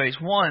two ways.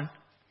 One,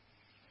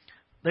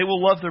 they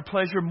will love their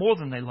pleasure more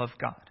than they love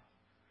God.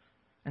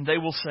 And they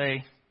will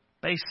say,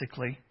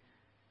 basically,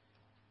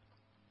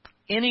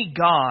 any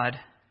God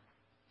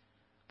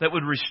that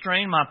would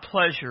restrain my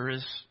pleasure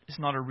is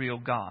not a real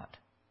God.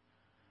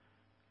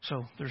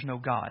 So there's no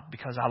God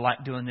because I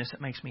like doing this.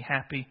 It makes me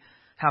happy.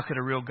 How could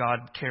a real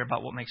God care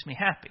about what makes me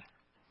happy?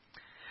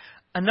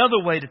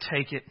 Another way to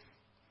take it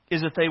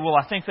is that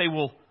I think they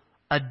will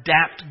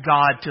adapt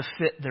God to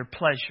fit their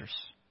pleasures.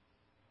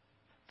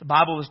 The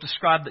Bible has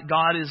described that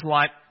God is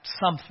like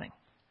something.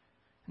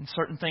 And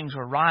certain things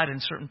are right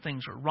and certain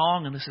things are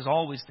wrong, and this is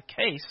always the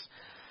case.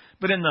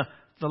 But in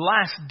the the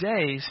last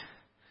days,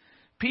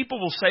 people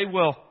will say,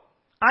 well,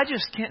 I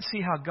just can't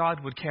see how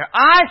God would care.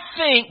 I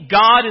think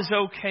God is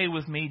okay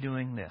with me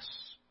doing this.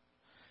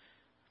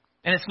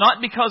 And it's not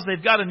because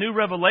they've got a new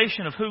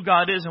revelation of who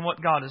God is and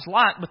what God is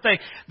like, but they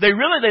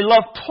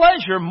love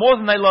pleasure more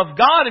than they love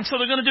God, and so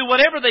they're going to do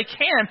whatever they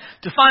can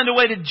to find a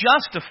way to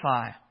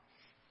justify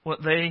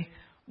what they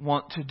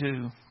want to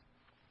do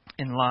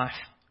in life.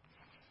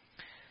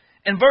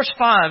 In verse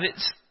 5, it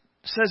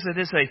says that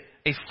it's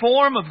a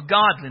form of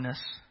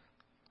godliness,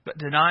 but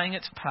denying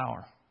its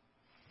power.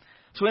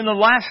 So in the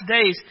last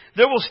days,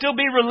 there will still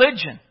be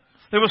religion.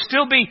 There will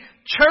still be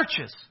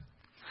churches.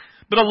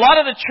 But a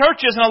lot of the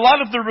churches and a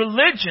lot of the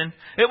religion,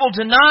 it will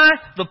deny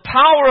the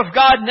power of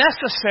God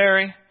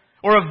necessary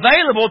or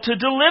available to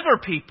deliver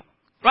people.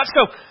 Right?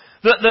 So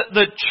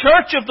the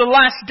church of the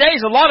last days,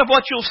 a lot of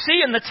what you'll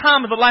see in the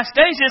time of the last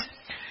days is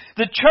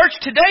the church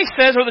today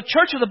says, or the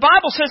church of the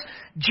Bible says,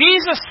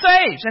 Jesus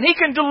saves and He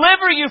can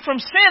deliver you from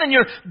sin and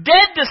you're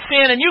dead to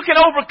sin and you can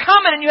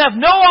overcome it and you have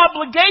no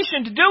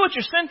obligation to do what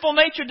your sinful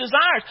nature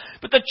desires.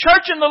 But the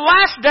church in the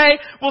last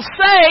day will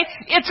say,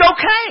 it's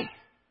okay.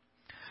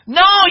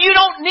 No, you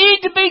don't need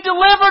to be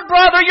delivered,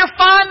 brother. You're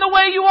fine the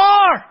way you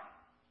are.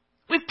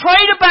 We've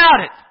prayed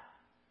about it.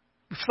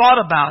 We've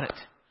thought about it.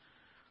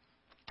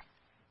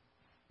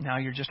 Now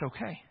you're just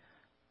okay.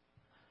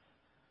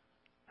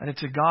 And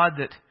it's a God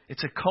that,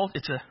 it's a cult,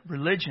 it's a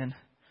religion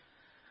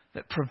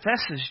that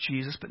professes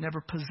Jesus but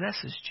never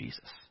possesses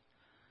Jesus.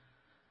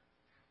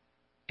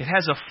 It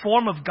has a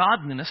form of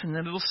godliness, and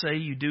then it'll say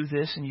you do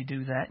this and you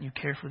do that and you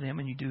care for them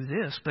and you do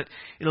this, but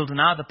it'll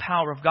deny the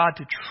power of God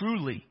to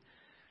truly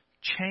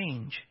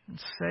change and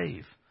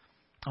save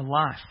a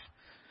life.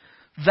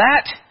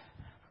 That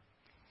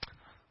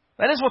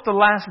is what the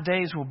last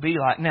days will be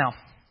like. Now,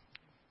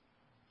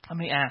 let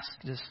me ask,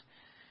 does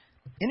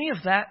any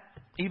of that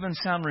even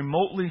sound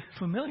remotely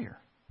familiar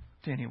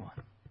to anyone?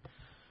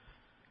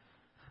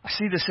 I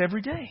see this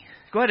every day.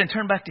 Go ahead and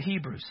turn back to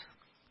Hebrews.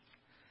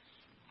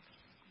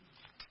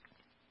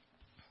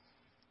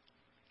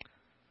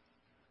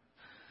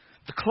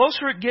 The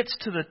closer it gets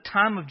to the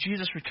time of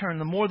Jesus' return,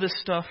 the more this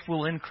stuff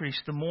will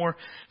increase, the more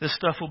this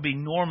stuff will be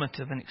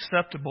normative and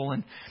acceptable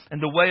and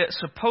the way it's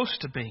supposed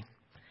to be.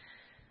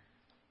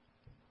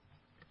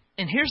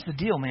 And here's the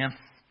deal, man.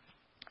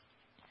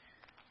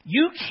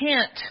 You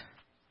can't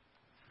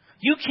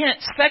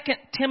 2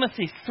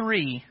 Timothy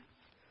 3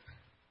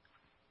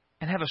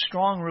 and have a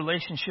strong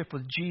relationship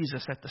with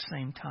Jesus at the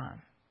same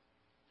time.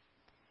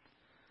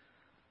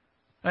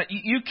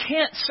 You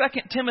can't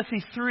 2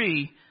 Timothy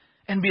 3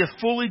 and be a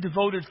fully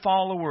devoted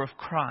follower of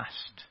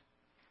Christ.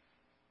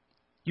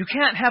 You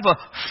can't have a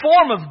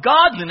form of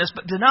godliness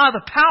but deny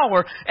the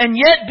power and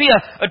yet be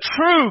a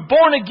true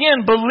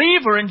born-again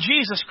believer in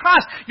Jesus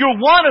Christ. You're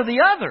one or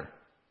the other.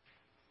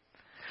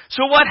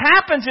 So what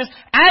happens is,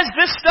 as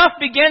this stuff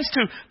begins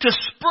to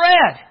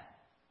spread,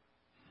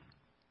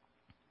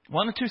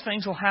 one of two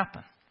things will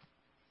happen.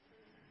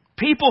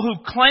 People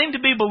who claim to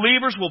be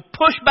believers will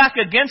push back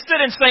against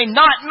it and say,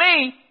 not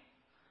me.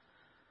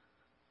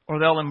 Or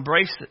they'll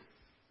embrace it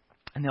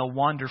and they'll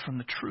wander from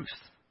the truth.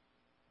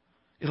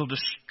 It'll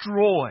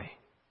destroy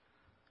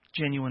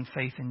genuine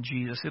faith in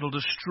Jesus. It'll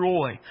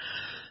destroy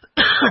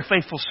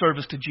faithful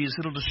service to Jesus.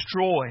 It'll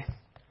destroy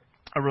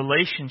a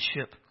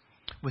relationship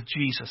with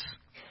Jesus.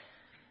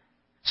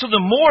 So the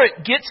more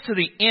it gets to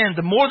the end,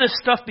 the more this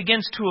stuff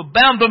begins to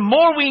abound, the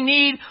more we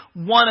need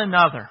one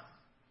another.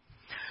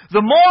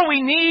 The more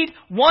we need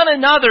one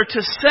another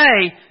to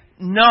say,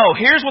 no,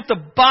 here's what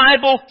the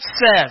Bible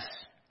says.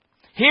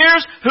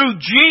 Here's who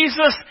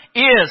Jesus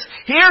is.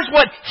 Here's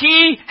what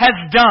He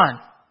has done.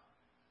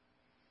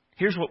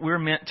 Here's what we're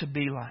meant to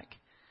be like.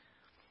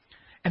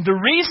 And the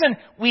reason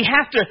we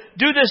have to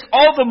do this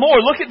all the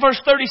more, look at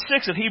verse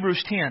 36 of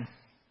Hebrews 10.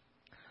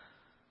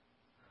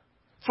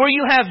 For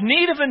you have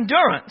need of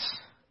endurance,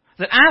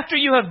 that after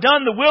you have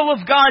done the will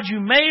of God,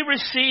 you may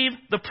receive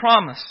the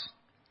promise.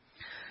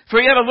 For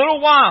yet a little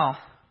while,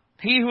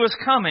 He who is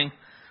coming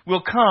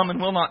will come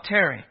and will not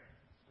tarry.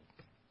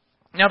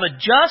 Now the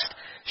just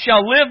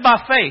shall live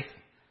by faith.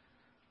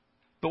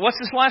 But what's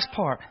this last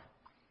part?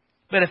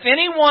 But if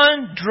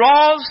anyone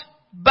draws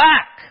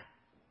back,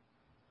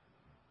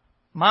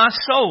 my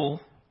soul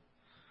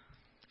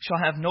shall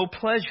have no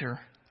pleasure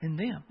in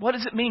them. What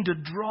does it mean to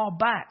draw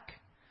back?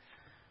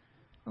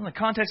 In the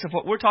context of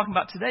what we're talking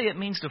about today, it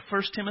means to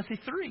 1 Timothy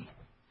 3.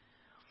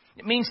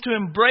 It means to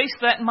embrace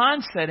that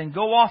mindset and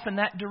go off in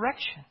that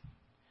direction.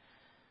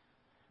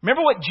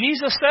 Remember what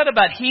Jesus said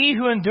about he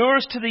who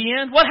endures to the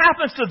end? What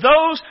happens to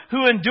those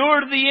who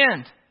endure to the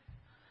end?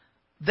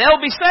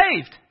 They'll be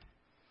saved.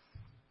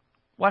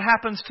 What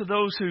happens to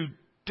those who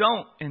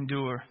don't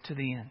endure to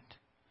the end?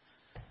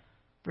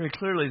 Very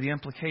clearly, the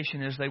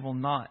implication is they will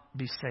not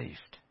be saved.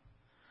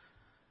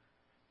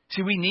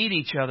 See, we need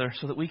each other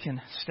so that we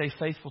can stay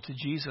faithful to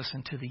Jesus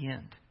and to the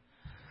end.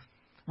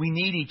 We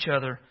need each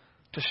other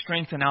to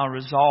strengthen our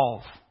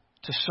resolve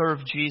to serve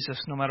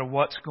Jesus no matter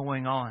what's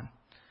going on.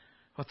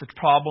 What the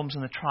problems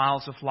and the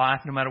trials of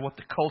life, no matter what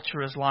the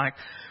culture is like.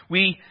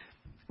 We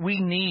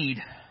need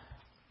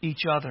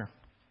each other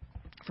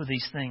for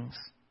these things.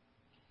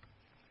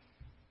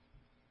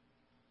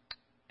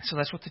 So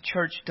that's what the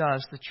church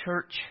does. The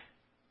church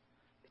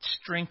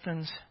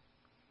strengthens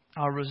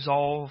our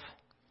resolve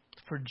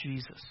for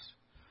Jesus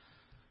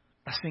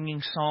by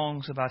singing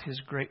songs about His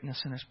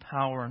greatness and His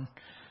power and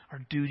our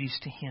duties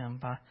to Him,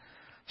 by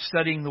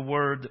studying the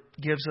Word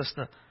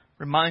that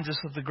reminds us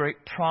of the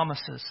great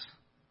promises,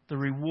 the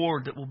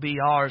reward that will be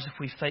ours if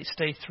we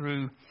stay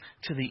through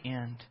to the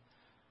end,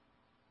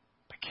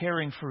 by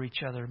caring for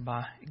each other,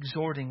 by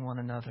exhorting one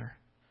another.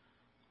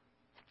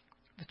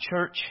 The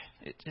church,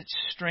 it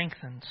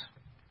strengthens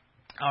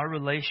our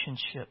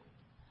relationship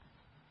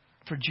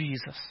for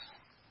Jesus.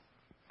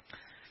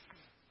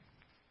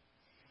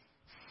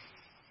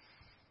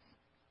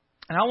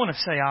 And I want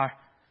to say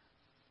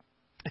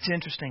it's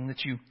interesting that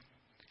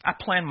I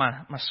plan my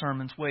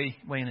sermons way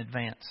in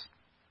advance.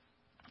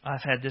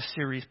 I've had this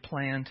series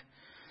planned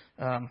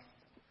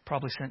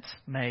probably since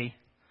May.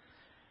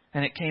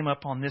 And it came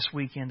up on this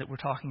weekend that we're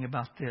talking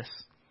about this.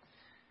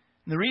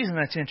 And the reason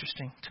that's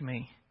interesting to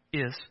me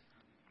is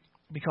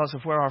because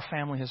of where our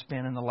family has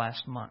been in the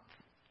last month.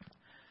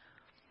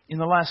 In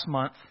the last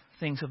month,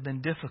 things have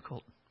been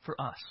difficult for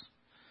us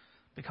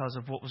because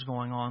of what was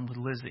going on with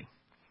Lizzie.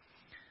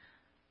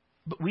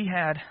 But we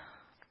had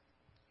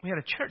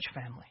a church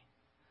family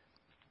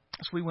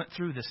as we went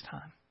through this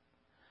time.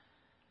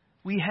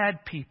 We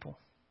had people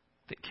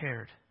that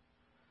cared.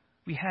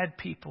 We had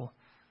people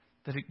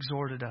that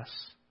exhorted us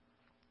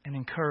and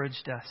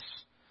encouraged us,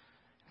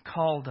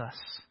 called us,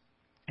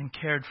 and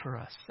cared for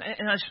us.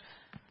 And let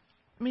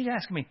me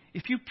ask me,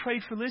 if you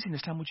prayed for Lizzie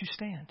this time, would you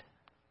stand?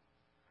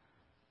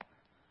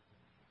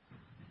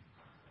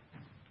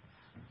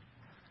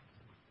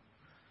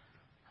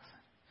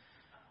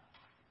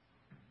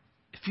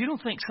 If you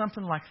don't think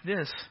something like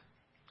this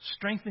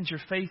strengthens your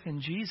faith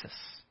in Jesus,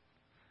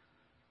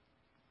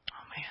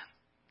 oh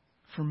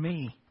man, for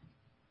me,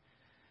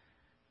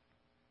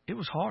 it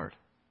was hard.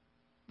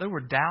 There were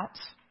doubts.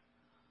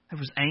 There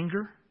was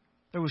anger.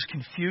 There was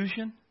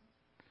confusion.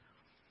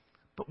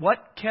 But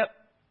what kept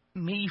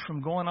me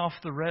from going off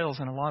the rails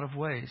in a lot of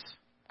ways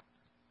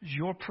was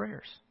your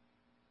prayers,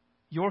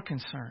 your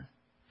concern.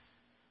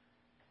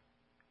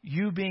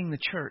 You being the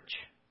church,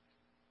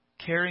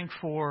 caring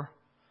for,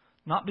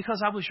 not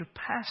because I was your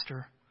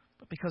pastor,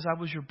 but because I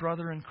was your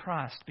brother in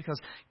Christ, because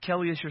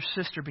Kelly is your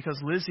sister, because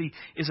Lizzie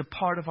is a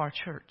part of our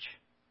church.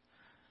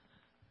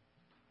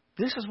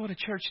 This is what a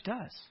church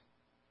does.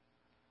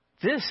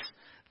 This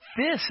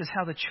is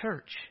how the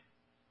church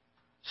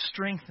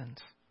strengthens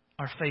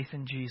our faith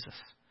in Jesus,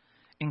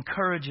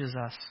 encourages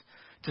us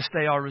to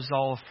stay our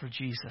resolve for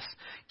Jesus,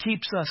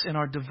 keeps us in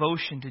our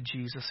devotion to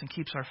Jesus, and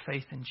keeps our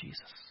faith in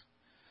Jesus.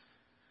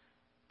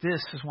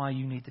 This is why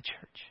you need the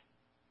church.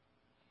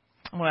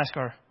 I'm going to ask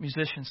our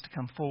musicians to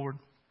come forward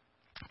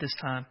this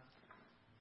time.